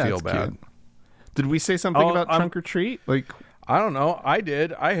making them feel it's bad. cute. Did we say something about trunk or treat? Like, I don't know. I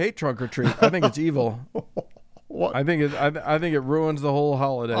did. I hate trunk or treat. I think it's evil. what? I think it ruins the whole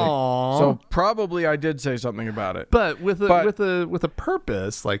holiday. Aww. So probably I did say something about it. But with a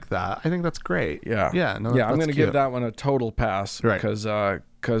purpose like that, I think that's great. Yeah. Yeah. No, yeah. I'm going to give that one a total pass, right?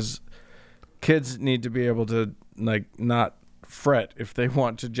 Because kids need to be able to like not fret if they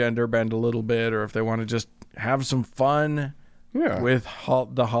want to gender bend a little bit, or if they want to just have some fun with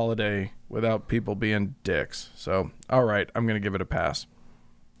the holiday without people being dicks. So, all right, I'm going to give it a pass.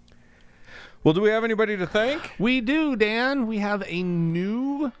 Well, do we have anybody to thank? We do, Dan. We have a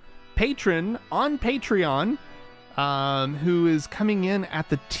new patron on Patreon who is coming in at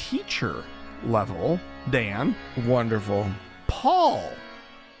the teacher level, Dan. Wonderful. Paul.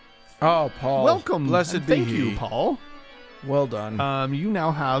 Oh, Paul. Welcome. Blessed be Thank he. you, Paul. Well done. You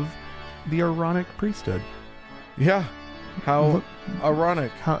now have the Aaronic priesthood. Yeah. How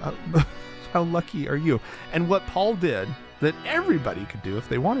ironic. How lucky are you? And what Paul did that everybody could do if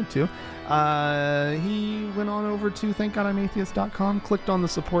they wanted to, he went on over to thankgodimatheist.com, clicked on the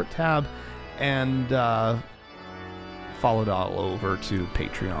support tab, and followed all over to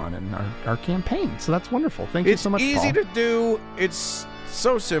Patreon and our campaign. So that's wonderful. Thank you so much, It's easy Paul. to do. It's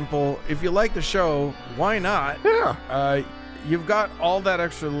so simple. If you like the show, why not? Yeah. You've got all that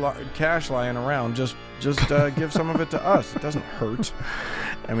extra cash lying around. Just give some of it to us. It doesn't hurt.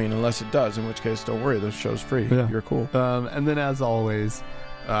 I mean, unless it does, in which case, don't worry. This show's free. Yeah. You're cool. And then, as always,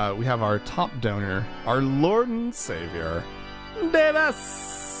 we have our top donor, our Lord and Savior,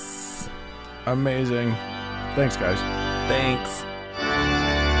 Davis. Amazing. Thanks, guys. Thanks.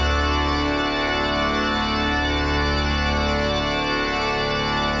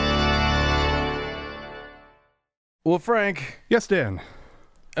 Well, Frank. Yes, Dan.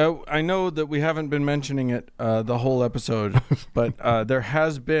 I know that we haven't been mentioning it the whole episode, but there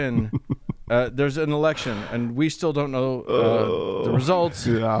has been there's an election, and we still don't know the results.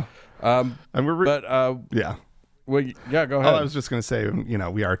 Yeah. And yeah. Well, yeah. Go ahead. I was just going to say,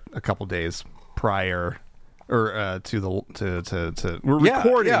 we are a couple days prior, or we're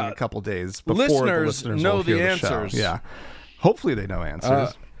recording a couple days before the listeners know will the hear answers. Show. Yeah. Hopefully they know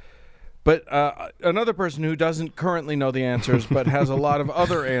answers. But another person who doesn't currently know the answers but has a lot of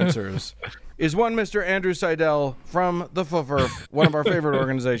other answers is one Mr. Andrew Seidel from the FFRF, one of our favorite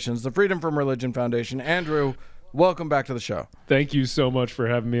organizations, the Freedom from Religion Foundation. Andrew, welcome back to the show. Thank you so much for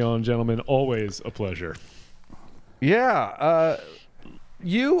having me on, gentlemen. Always a pleasure. Yeah.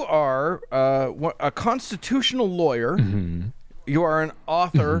 You are a constitutional lawyer. Mm-hmm. You are an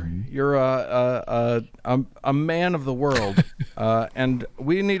author. Mm-hmm. You're a man of the world, and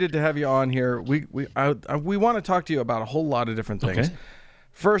we needed to have you on here. We want to talk to you about a whole lot of different things. Okay.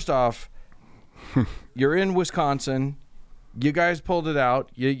 First off, you're in Wisconsin. You guys pulled it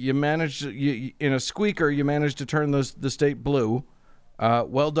out. You managed in a squeaker. You managed to turn the state blue.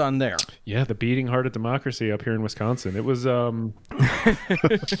 Well done there. Yeah, the beating heart of democracy up here in Wisconsin. It was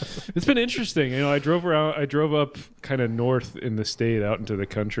it's been interesting. I drove up kind of north in the state out into the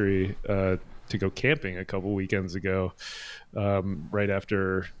country to go camping a couple weekends ago, right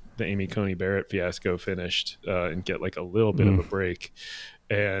after the Amy Coney Barrett fiasco finished, and get like a little bit of a break.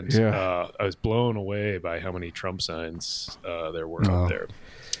 And I was blown away by how many Trump signs there were up there.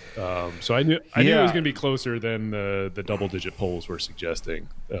 So I knew it was going to be closer than the double-digit polls were suggesting,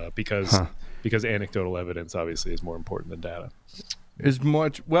 because anecdotal evidence obviously is more important than data. These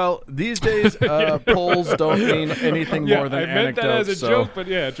days polls don't mean anything more than anecdotes. I meant that as a joke, but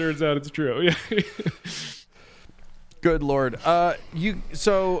it turns out it's true. Yeah. Good Lord.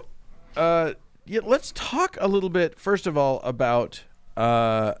 Let's talk a little bit first of all about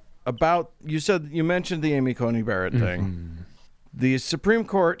you mentioned the Amy Coney Barrett thing. Mm-hmm. The Supreme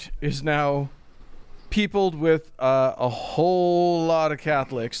Court is now peopled with a whole lot of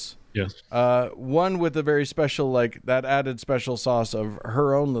Catholics. Yes. One with a very special, that added special sauce of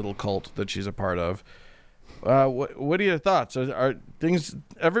her own little cult that she's a part of. What are your thoughts? Are things?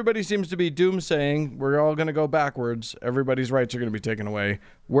 Everybody seems to be doomsaying we're all going to go backwards. Everybody's rights are going to be taken away.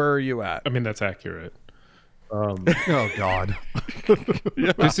 Where are you at? I mean, that's accurate. Oh God.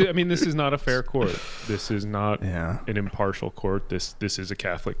 This is not a fair court. This is not an impartial court. This is a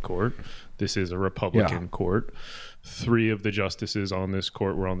Catholic court. This is a Republican court. 3 of the justices on this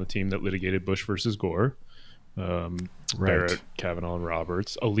court were on the team that litigated Bush versus Gore. Barrett, Kavanaugh, and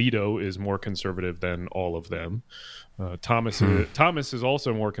Roberts. Alito is more conservative than all of them. Thomas is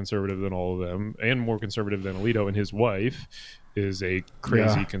also more conservative than all of them, and more conservative than Alito. And his wife is a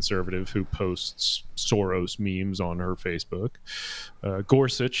crazy conservative who posts Soros memes on her Facebook.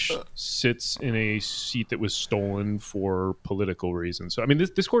 Gorsuch sits in a seat that was stolen for political reasons. So, I mean,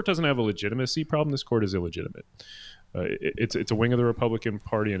 this court doesn't have a legitimacy problem. This court is illegitimate. It's a wing of the Republican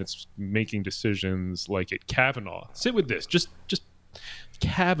Party, and it's making decisions like it. Kavanaugh, sit with this. Just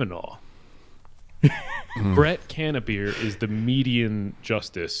Kavanaugh. Brett Kavanaugh is the median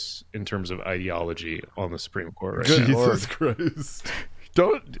justice in terms of ideology on the Supreme Court right now. Jesus Christ!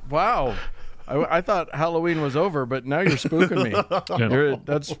 Wow. I thought Halloween was over, but now you're spooking me.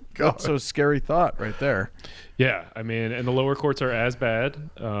 That's a scary thought right there. Yeah, I mean, and the lower courts are as bad.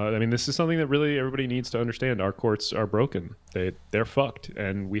 I mean, this is something that really everybody needs to understand. Our courts are broken. They're fucked,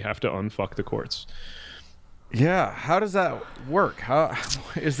 and we have to unfuck the courts. Yeah, how does that work? How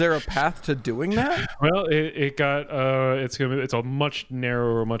is there a path to doing that? Well, it's a much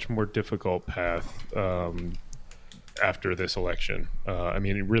narrower, much more difficult path after this election. I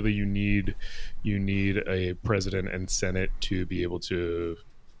mean, really, you need a president and Senate to be able to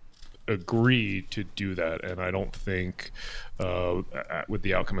agree to do that, and I don't think with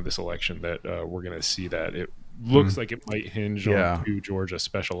the outcome of this election that we're going to see that. It looks like it might hinge on 2 Georgia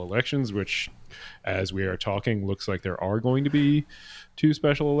special elections, which, as we are talking, looks like there are going to be 2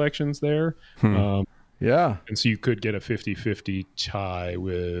 special elections there. And so you could get a 50-50 tie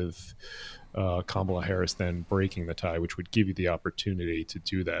with Kamala Harris then breaking the tie, which would give you the opportunity to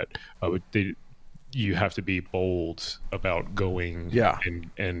do that. You have to be bold about going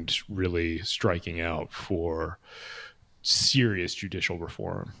and really striking out for serious judicial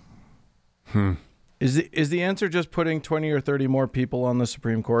reform. Is the answer just putting 20 or 30 more people on the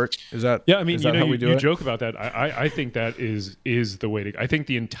Supreme Court? Is that I mean, how we do it? You joke about that. I think that is the way to. I think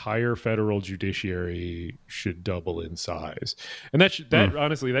the entire federal judiciary should double in size, and that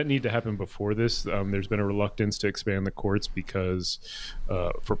honestly that need to happen before this. There's been a reluctance to expand the courts because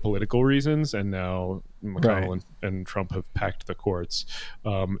for political reasons, and now McConnell and Trump have packed the courts.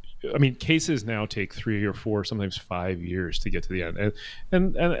 I mean, cases now take 3 or 4, sometimes 5 years to get to the end,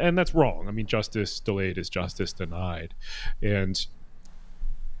 and that's wrong. I mean, justice delayed is justice denied, and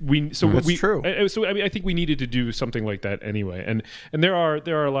that's true. So I mean, I think we needed to do something like that anyway, and there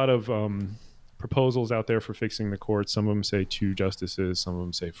are a lot of proposals out there for fixing the courts. Some of them say 2 justices, some of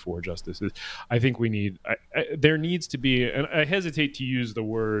them say 4 justices. I think there needs to be, and I hesitate to use the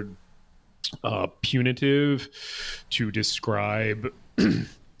word punitive to describe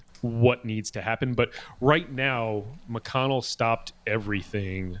what needs to happen, but right now McConnell stopped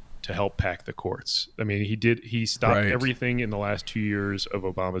everything to help pack the courts. I mean, he stopped everything in the last 2 years of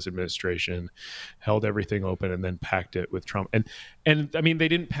Obama's administration, held everything open, and then packed it with Trump. And I mean, they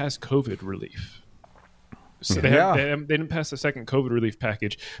didn't pass COVID relief. So they didn't pass the second COVID relief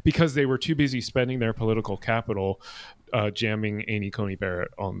package because they were too busy spending their political capital jamming Amy Coney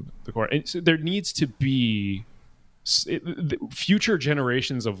Barrett on the court. And so there needs to be future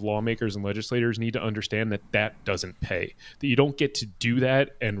generations of lawmakers and legislators need to understand that doesn't pay, that you don't get to do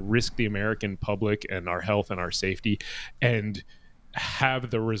that and risk the American public and our health and our safety and have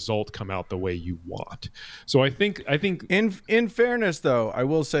the result come out the way you want. So I think In fairness, though, I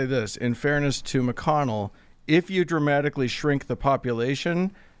will say this. In fairness to McConnell, if you dramatically shrink the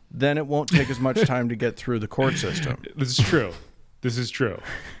population, then it won't take as much time to get through the court system. this is true. This is true.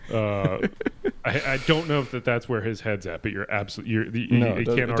 I don't know if that's where his head's at, but you're absolutely you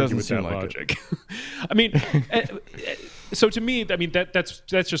can't argue with that logic. I mean, so to me, I mean that's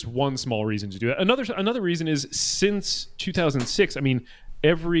just one small reason to do that. Another reason is since 2006. I mean,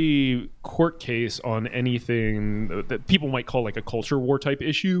 every court case on anything that people might call like a culture war type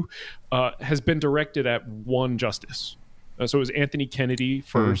issue has been directed at one justice. So it was Anthony Kennedy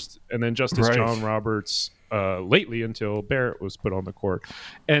first, and then Justice John Roberts lately until Barrett was put on the court.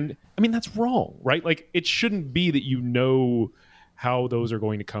 And I mean, that's wrong, right? Like, it shouldn't be that you know how those are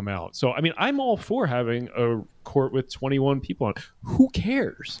going to come out. So, I mean, I'm all for having a court with 21 people on it. Who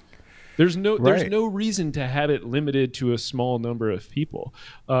cares? There's no reason to have it limited to a small number of people.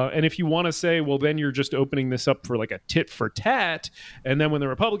 And if you want to say, well, then you're just opening this up for like a tit for tat, and then when the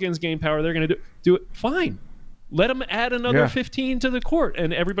Republicans gain power, they're going to do it. Fine. Let them add another 15 to the court,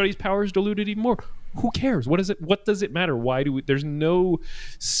 and everybody's power is diluted even more. Who cares? What does it matter? There's no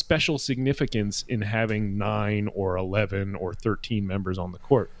special significance in having 9 or 11 or 13 members on the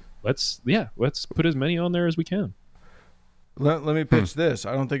court. Let's put as many on there as we can. Let me pitch this.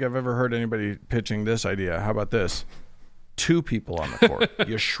 I don't think I've ever heard anybody pitching this idea. How about this? 2 people on the court.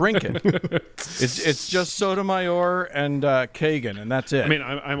 You shrink it. It's just Sotomayor and Kagan, and that's it. I mean,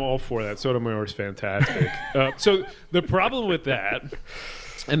 I'm all for that. Sotomayor is fantastic. So the problem with that,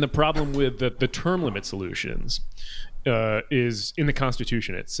 and the problem with the term limit solutions, is in the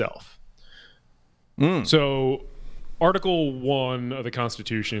Constitution itself. So Article 1 of the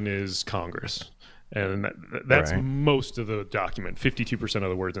Constitution is Congress, and that's most of the document. 52% of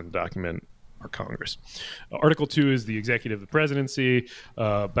the words in the document are Congress. Article 2 is the executive, the presidency.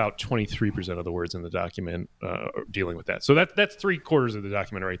 About 23% of the words in the document are dealing with that. So that's 3/4 of the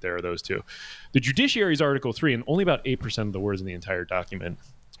document right there are those two. The judiciary is Article 3, and only about 8% of the words in the entire document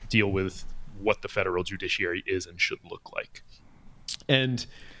deal with what the federal judiciary is and should look like. And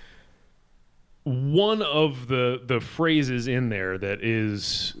one of the phrases in there that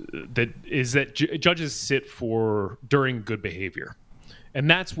is that judges sit for during good behavior. And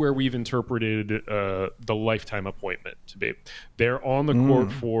that's where we've interpreted the lifetime appointment to be. They're on the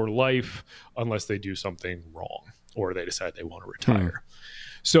court for life unless they do something wrong or they decide they want to retire.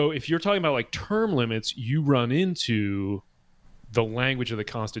 So if you're talking about like term limits, you run into the language of the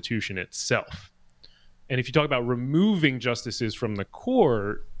Constitution itself. And if you talk about removing justices from the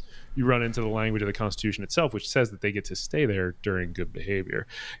court, you run into the language of the Constitution itself, which says that they get to stay there during good behavior.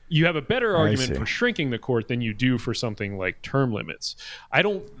 You have a better argument for shrinking the court than you do for something like term limits.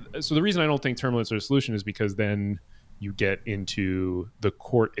 So the reason I don't think term limits are a solution is because then you get into the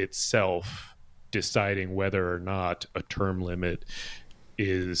court itself deciding whether or not a term limit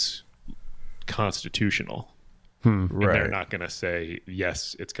is constitutional. And they're not going to say,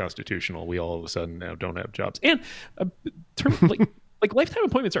 yes, it's constitutional. We all of a sudden now don't have jobs. And like lifetime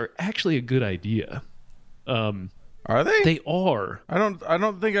appointments are actually a good idea. Are they? They are. I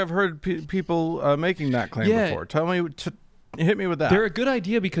don't think I've heard people making that claim before. Hit me with that. They're a good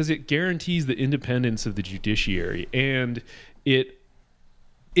idea because it guarantees the independence of the judiciary, and it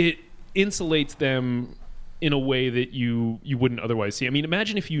insulates them in a way that you wouldn't otherwise see. I mean,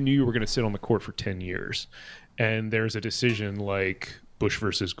 imagine if you knew you were going to sit on the court for 10 years, and there's a decision like Bush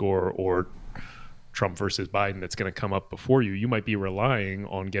versus Gore or Trump versus Biden that's going to come up before you. You might be relying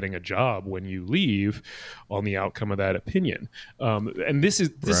on getting a job when you leave on the outcome of that opinion. And this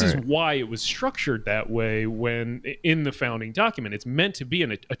is why it was structured that way when in the founding document. It's meant to be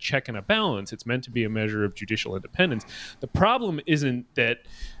a check and a balance. It's meant to be a measure of judicial independence. The problem isn't that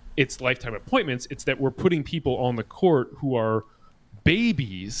it's lifetime appointments. It's that we're putting people on the court who are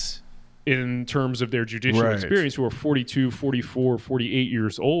babies in terms of their judicial experience, who are 42, 44, 48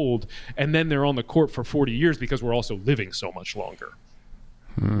 years old, and then they're on the court for 40 years because we're also living so much longer.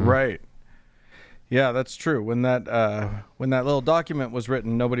 Right. Yeah, that's true. When that little document was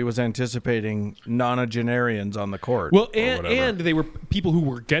written, nobody was anticipating nonagenarians on the court. Well, and they were people who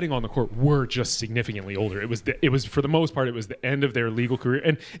were getting on the court were just significantly older. It was for the most part, it was the end of their legal career,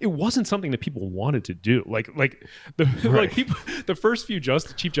 and it wasn't something that people wanted to do. Like people, the first few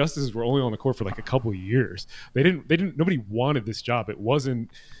chief justices were only on the court for like a couple of years. Nobody wanted this job. It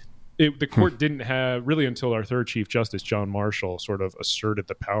wasn't. The court didn't have really until our third Chief Justice, John Marshall, sort of asserted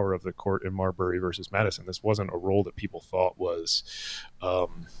the power of the court in Marbury versus Madison. This wasn't a role that people thought was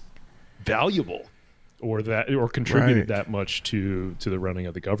valuable or contributed that much to the running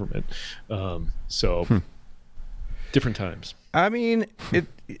of the government. Different times. I mean,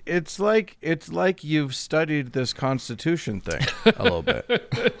 it's like you've studied this Constitution thing a little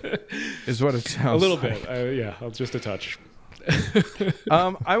bit, is what it sounds. A little like. bit, yeah, just a touch.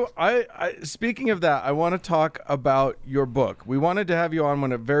 I speaking of that, I want to talk about your book. We wanted to have you on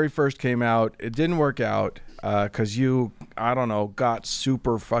when it very first came out. It didn't work out because you, I don't know, got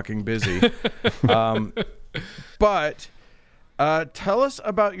super fucking busy. But tell us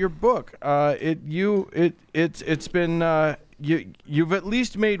about your book. It's been you've at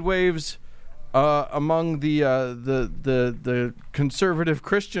least made waves among the conservative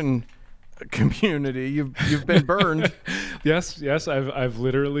Christian community. You've been burned. Yes, I've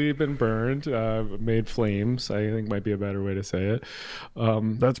literally been burned, made flames, I think might be a better way to say it.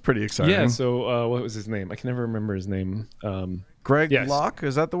 That's pretty exciting. Yeah, so what was his name? I can never remember his name. Greg yes. Locke,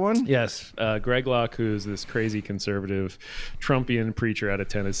 is that the one? Yes, Greg Locke, who's this crazy conservative Trumpian preacher out of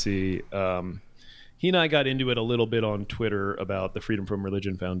Tennessee. He and I got into it a little bit on Twitter about the Freedom from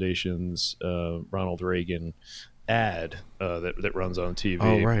Religion Foundation's Ronald Reagan ad that runs on TV.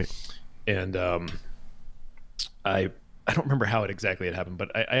 Oh, right. And I don't remember how it exactly had happened,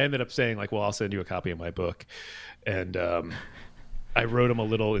 but I ended up saying, like, well, I'll send you a copy of my book. And I wrote him a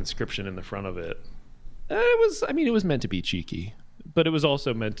little inscription in the front of it. It was meant to be cheeky, but it was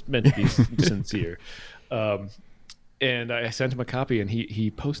also meant to be sincere. And I sent him a copy, and he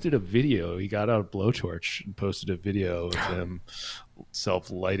posted a video. He got out a blowtorch and posted a video of him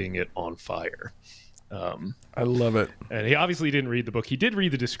self-lighting it on fire. I love it. And he obviously didn't read the book. He did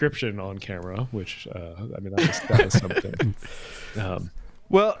read the description on camera, which, that was something.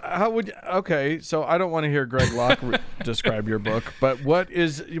 Well, okay, so I don't want to hear Greg Locke describe your book, but why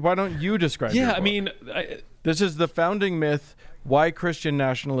don't you describe your book? This is the founding myth, why Christian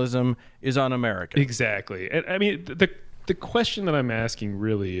nationalism is un-American. Exactly. And I mean, the question that I'm asking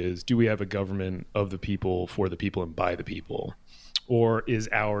really is, do we have a government of the people, for the people, and by the people? Or is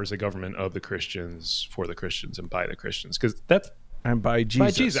ours a government of the Christians, for the Christians, and by the Christians? Because that's and by Jesus.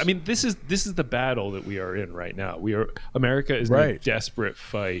 By Jesus. I mean, this is the battle that we are in right now. America is in a desperate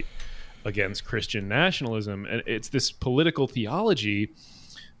fight against Christian nationalism, and it's this political theology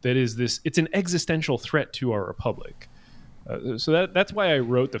that is it's an existential threat to our republic. So that's why I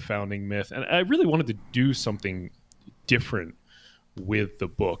wrote the founding myth, and I really wanted to do something different with the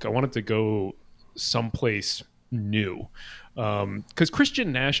book. I wanted to go someplace new. Because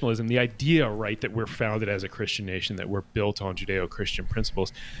Christian nationalism, the idea, right, that we're founded as a Christian nation, that we're built on Judeo-Christian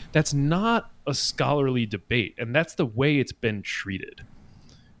principles, that's not a scholarly debate, and that's the way it's been treated.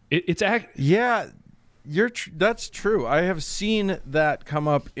 That's true. I have seen that come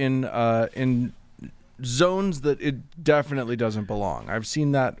up in zones that it definitely doesn't belong. I've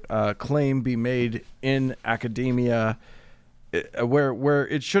seen that claim be made in academia where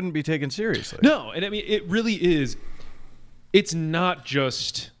it shouldn't be taken seriously. No, and I mean, it really is. It's not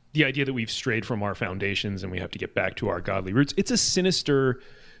just the idea that we've strayed from our foundations and we have to get back to our godly roots. It's a sinister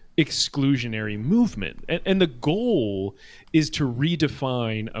exclusionary movement. And the goal is to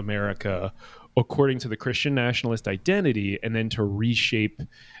redefine America according to the Christian nationalist identity and then to reshape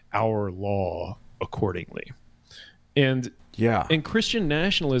our law accordingly. And Christian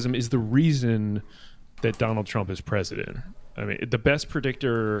nationalism is the reason that Donald Trump is president. I mean, the best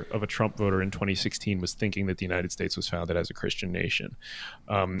predictor of a Trump voter in 2016 was thinking that the United States was founded as a Christian nation.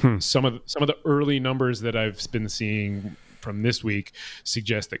 Some of the early numbers that I've been seeing from this week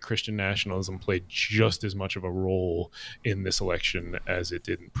suggest that Christian nationalism played just as much of a role in this election as it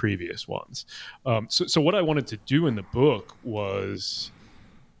did in previous ones. So what I wanted to do in the book was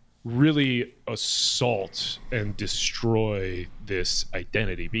really assault and destroy this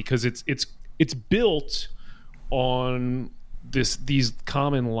identity, because it's built on these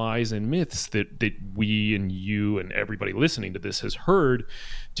common lies and myths that we and you and everybody listening to this has heard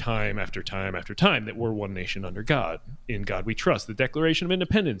time after time after time, that we're one nation under God. In God we trust. The Declaration of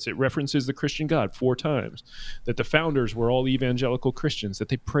Independence, it references the Christian God 4 times. That the founders were all evangelical Christians. That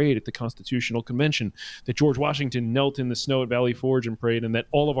they prayed at the Constitutional Convention. That George Washington knelt in the snow at Valley Forge and prayed, and that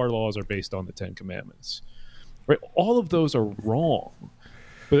all of our laws are based on the 10 Commandments. Right? All of those are wrong.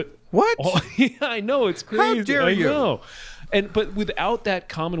 But what? I know, it's crazy. How dare you? I know. But without that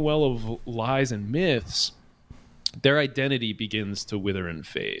commonwealth of lies and myths, their identity begins to wither and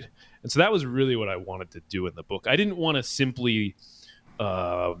fade. And so that was really what I wanted to do in the book. I didn't want to simply,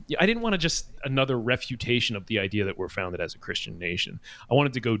 I didn't want to just another refutation of the idea that we're founded as a Christian nation. I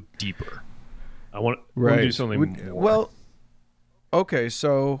wanted to go deeper. I want to do something more. Well, okay,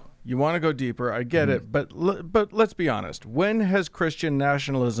 so you want to go deeper. I get it. But let's be honest. When has Christian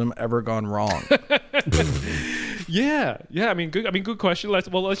nationalism ever gone wrong? Yeah. I mean, good question.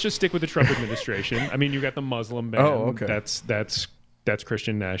 Let's just stick with the Trump administration. I mean, you got the Muslim ban. Oh, okay. That's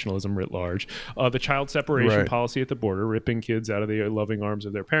Christian nationalism writ large. The child separation policy at the border, ripping kids out of the loving arms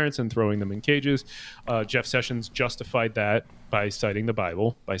of their parents and throwing them in cages. Jeff Sessions justified that by citing the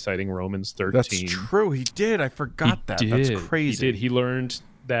Bible, by citing Romans 13. That's true. He did. I forgot that. That's crazy. He did. He learned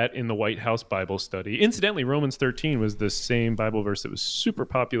that in the White House Bible study. Incidentally, Romans 13 was the same Bible verse that was super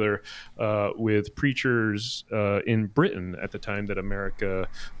popular with preachers in Britain at the time that America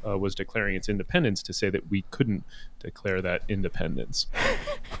was declaring its independence, to say that we couldn't declare that independence.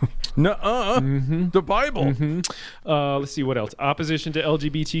 The Bible. Let's see what else. Opposition to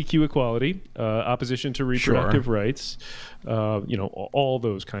LGBTQ equality, opposition to reproductive rights. All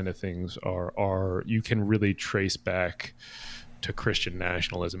those kind of things are you can really trace back to Christian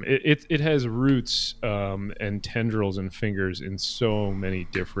nationalism. It has roots and tendrils and fingers in so many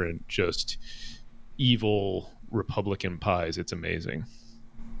different just evil Republican pies. It's amazing.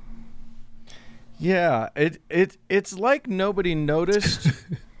 Yeah, it's like nobody noticed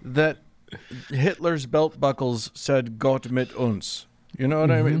that Hitler's belt buckles said "Gott mit uns." You know what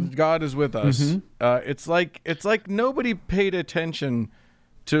I mean? God is with us. It's like nobody paid attention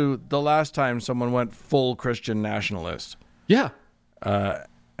to the last time someone went full Christian nationalist. Yeah.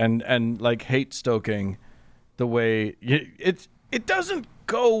 And like hate stoking the way it doesn't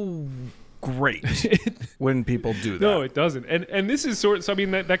go great when people do that. No, it doesn't. And this is so I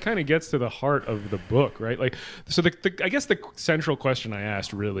mean that kind of gets to the heart of the book, right? Like, so I guess the central question I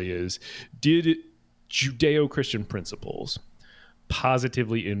asked really is, did Judeo-Christian principles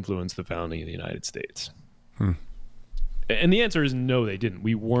positively influence the founding of the United States? And the answer is no, they didn't.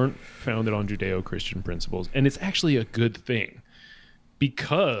 We weren't founded on Judeo-Christian principles, and it's actually a good thing,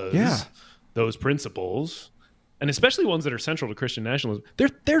 because those principles, and especially ones that are central to Christian nationalism,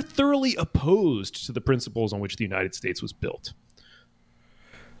 they're thoroughly opposed to the principles on which the United States was built.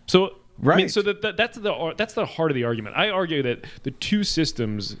 So, I mean, so that's the heart of the argument. I argue that the two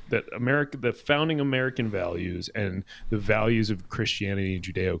systems that the founding American values and the values of Christianity and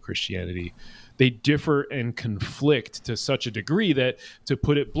Judeo-Christianity, they differ and conflict to such a degree that, to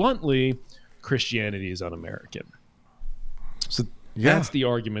put it bluntly, Christianity is un-American. So that's the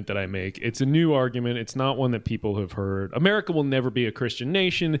argument that I make. It's a new argument. It's not one that people have heard. America will never be a Christian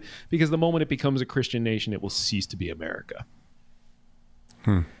nation, because the moment it becomes a Christian nation, it will cease to be America.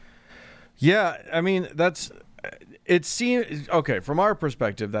 Yeah, I mean, it seems, okay, from our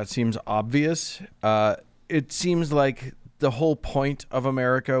perspective, that seems obvious. It seems like the whole point of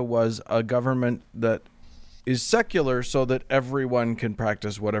America was a government that is secular so that everyone can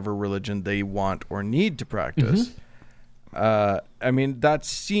practice whatever religion they want or need to practice. I mean, that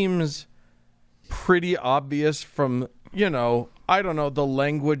seems pretty obvious from, I don't know, the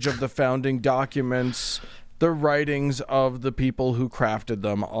language of the founding documents, the writings of the people who crafted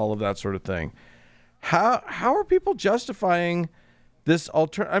them, all of that sort of thing. How are people justifying this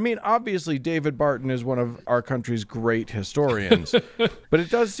I mean, obviously David Barton is one of our country's great historians, but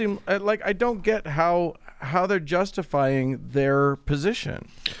it does seem like I don't get how they're justifying their position.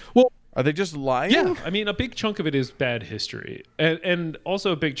 Well, are they just lying? Yeah, I mean, a big chunk of it is bad history, and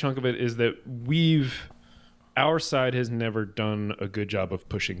also a big chunk of it is that our side has never done a good job of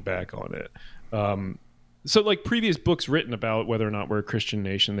pushing back on it. So, like previous books written about whether or not we're a Christian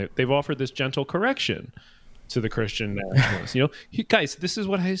nation, they've offered this gentle correction to the Christian nationalists. Guys, this is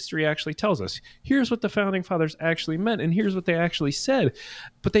what history actually tells us. Here's what the founding fathers actually meant, and here's what they actually said.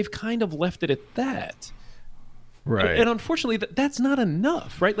 But they've kind of left it at that. Right. And unfortunately, that's not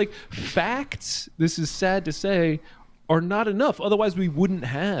enough, right? Like, facts, this is sad to say, are not enough. Otherwise, we wouldn't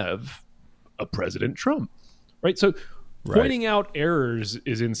have a President Trump, right? So pointing out errors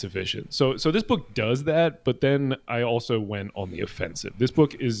is insufficient. So this book does that, but then I also went on the offensive. This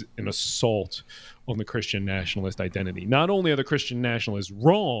book is an assault on the Christian nationalist identity. Not only are the Christian nationalists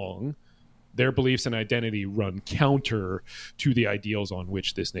wrong, their beliefs and identity run counter to the ideals on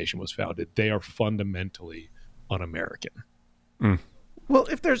which this nation was founded. They are fundamentally un-American. Well,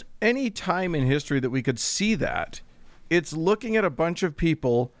 if there's any time in history that we could see that, it's looking at a bunch of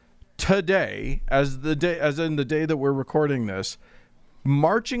people today, as in the day that we're recording this,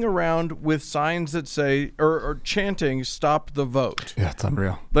 marching around with signs that say or chanting "Stop the vote." Yeah, it's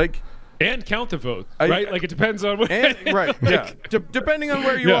unreal. Like, and count the vote, right? Like, it depends on depending on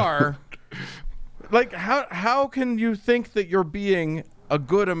where you are. Like, how can you think that you're being a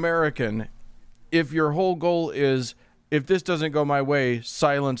good American if your whole goal is, if this doesn't go my way,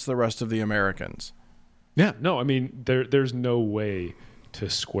 silence the rest of the Americans? Yeah, no, I mean, there's no way to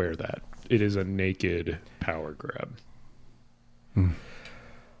square that. It is a naked power grab.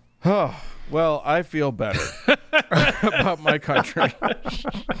 Oh, well, I feel better. about my country.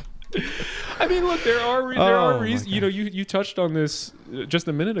 I mean, look, there are reasons. You know, you touched on this just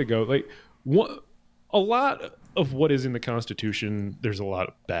a minute ago. Like, a lot of what is in the Constitution, there's a lot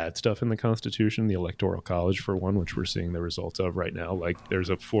of bad stuff in the Constitution. The Electoral College, for one, which we're seeing the results of right now. Like, there's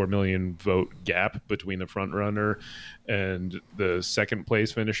a 4 million vote gap between the front runner and the second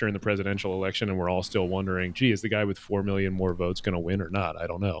place finisher in the presidential election, and we're all still wondering, gee, is the guy with 4 million more votes going to win or not? I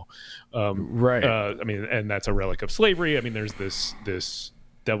don't know. Right. I mean, and that's a relic of slavery. I mean, there's this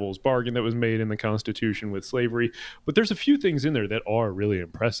devil's bargain that was made in the Constitution with slavery, but there's a few things in there that are really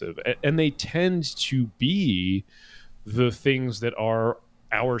impressive, and they tend to be the things that are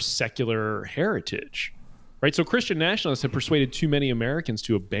our secular heritage, right? So Christian nationalists have persuaded too many Americans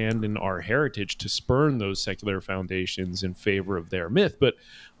to abandon our heritage, to spurn those secular foundations in favor of their myth. But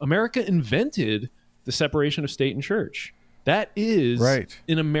America invented the separation of state and church. That is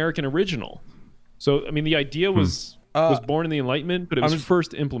an American original. So, I mean, the idea was born in the Enlightenment, but it was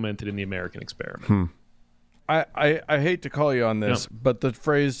first implemented in the American experiment. I hate to call you on this, but the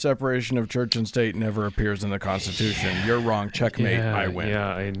phrase separation of church and state never appears in the Constitution. You're wrong. Checkmate. Yeah, I win.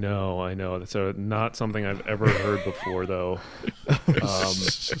 Yeah, I know. That's not something I've ever heard before, though.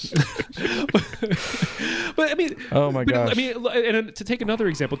 But I mean, oh my gosh. I mean, and to take another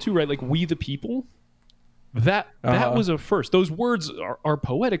example too, right? Like, we the people. That was a first. Those words are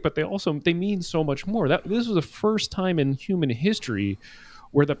poetic, but they mean so much more. This was the first time in human history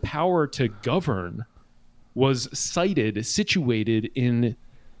where the power to govern was situated in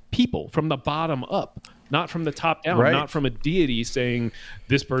people from the bottom up, not from the top down, not from a deity saying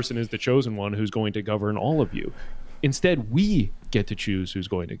this person is the chosen one who's going to govern all of you. Instead, we get to choose who's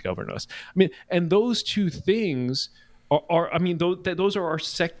going to govern us. I mean, and those two things those are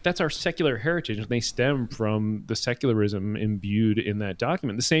that's our secular heritage, and they stem from the secularism imbued in that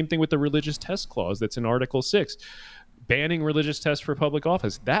document. The same thing with the religious test clause that's in Article 6, banning religious tests for public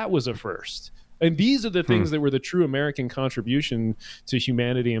office. That was a first. And these are the things that were the true American contribution to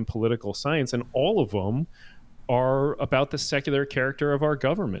humanity and political science, and all of them are about the secular character of our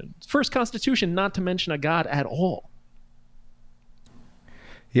government. First Constitution, not to mention a God at all.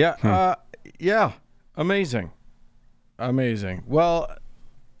 Yeah, amazing. Well,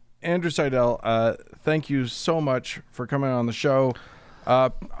 Andrew Seidel, thank you so much for coming on the show.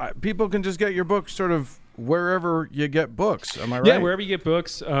 People can just get your book sort of wherever you get books. Am I right? Yeah, wherever you get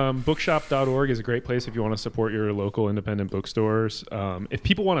books. Bookshop.org is a great place if you want to support your local independent bookstores. If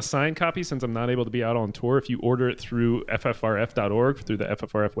people want a signed copy, since I'm not able to be out on tour, if you order it through ffrf.org, through the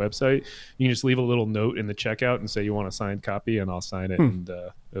FFRF website, you can just leave a little note in the checkout and say you want a signed copy, and I'll sign it, and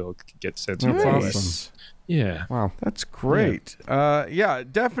it'll get sent to you. Nice. Awesome. Yeah. Wow. That's great. Yeah,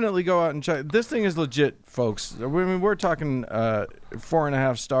 definitely go out and check. This thing is legit, folks. I mean, we're talking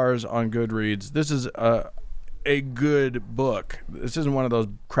 4.5 stars on Goodreads. This is a good book. This isn't one of those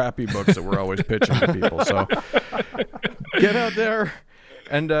crappy books that we're always pitching to people. So get out there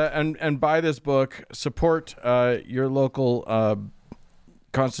and buy this book. Support your local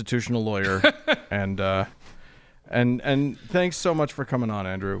constitutional lawyer. And thanks so much for coming on,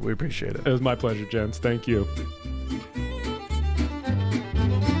 Andrew. We appreciate it. It was my pleasure, gents. Thank you.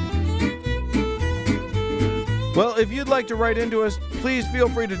 Well, if you'd like to write into us, please feel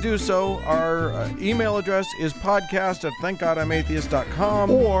free to do so. Our email address is podcast@thankgodimatheist.com.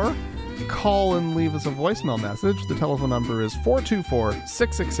 Or call and leave us a voicemail message. The telephone number is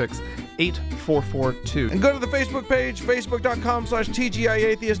 424-666-8442. And go to the Facebook page,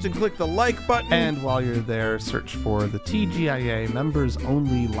 facebook.com/TGIAtheist, and click the like button. And while you're there, search for the TGIA Members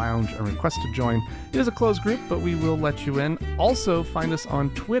Only Lounge and request to join. It is a closed group, but we will let you in. Also, find us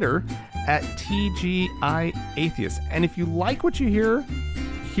on Twitter at TGIAtheist. And if you like what you hear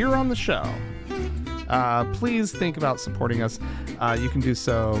here on the show, please think about supporting us. You can do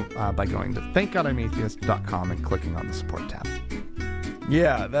so by going to thankgodimatheist.com and clicking on the support tab.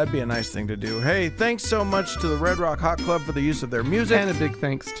 Yeah, that'd be a nice thing to do. Hey, thanks so much to the Red Rock Hot Club for the use of their music. And a big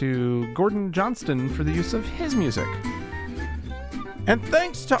thanks to Gordon Johnston for the use of his music. And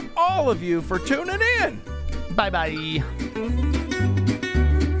thanks to all of you for tuning in. Bye-bye.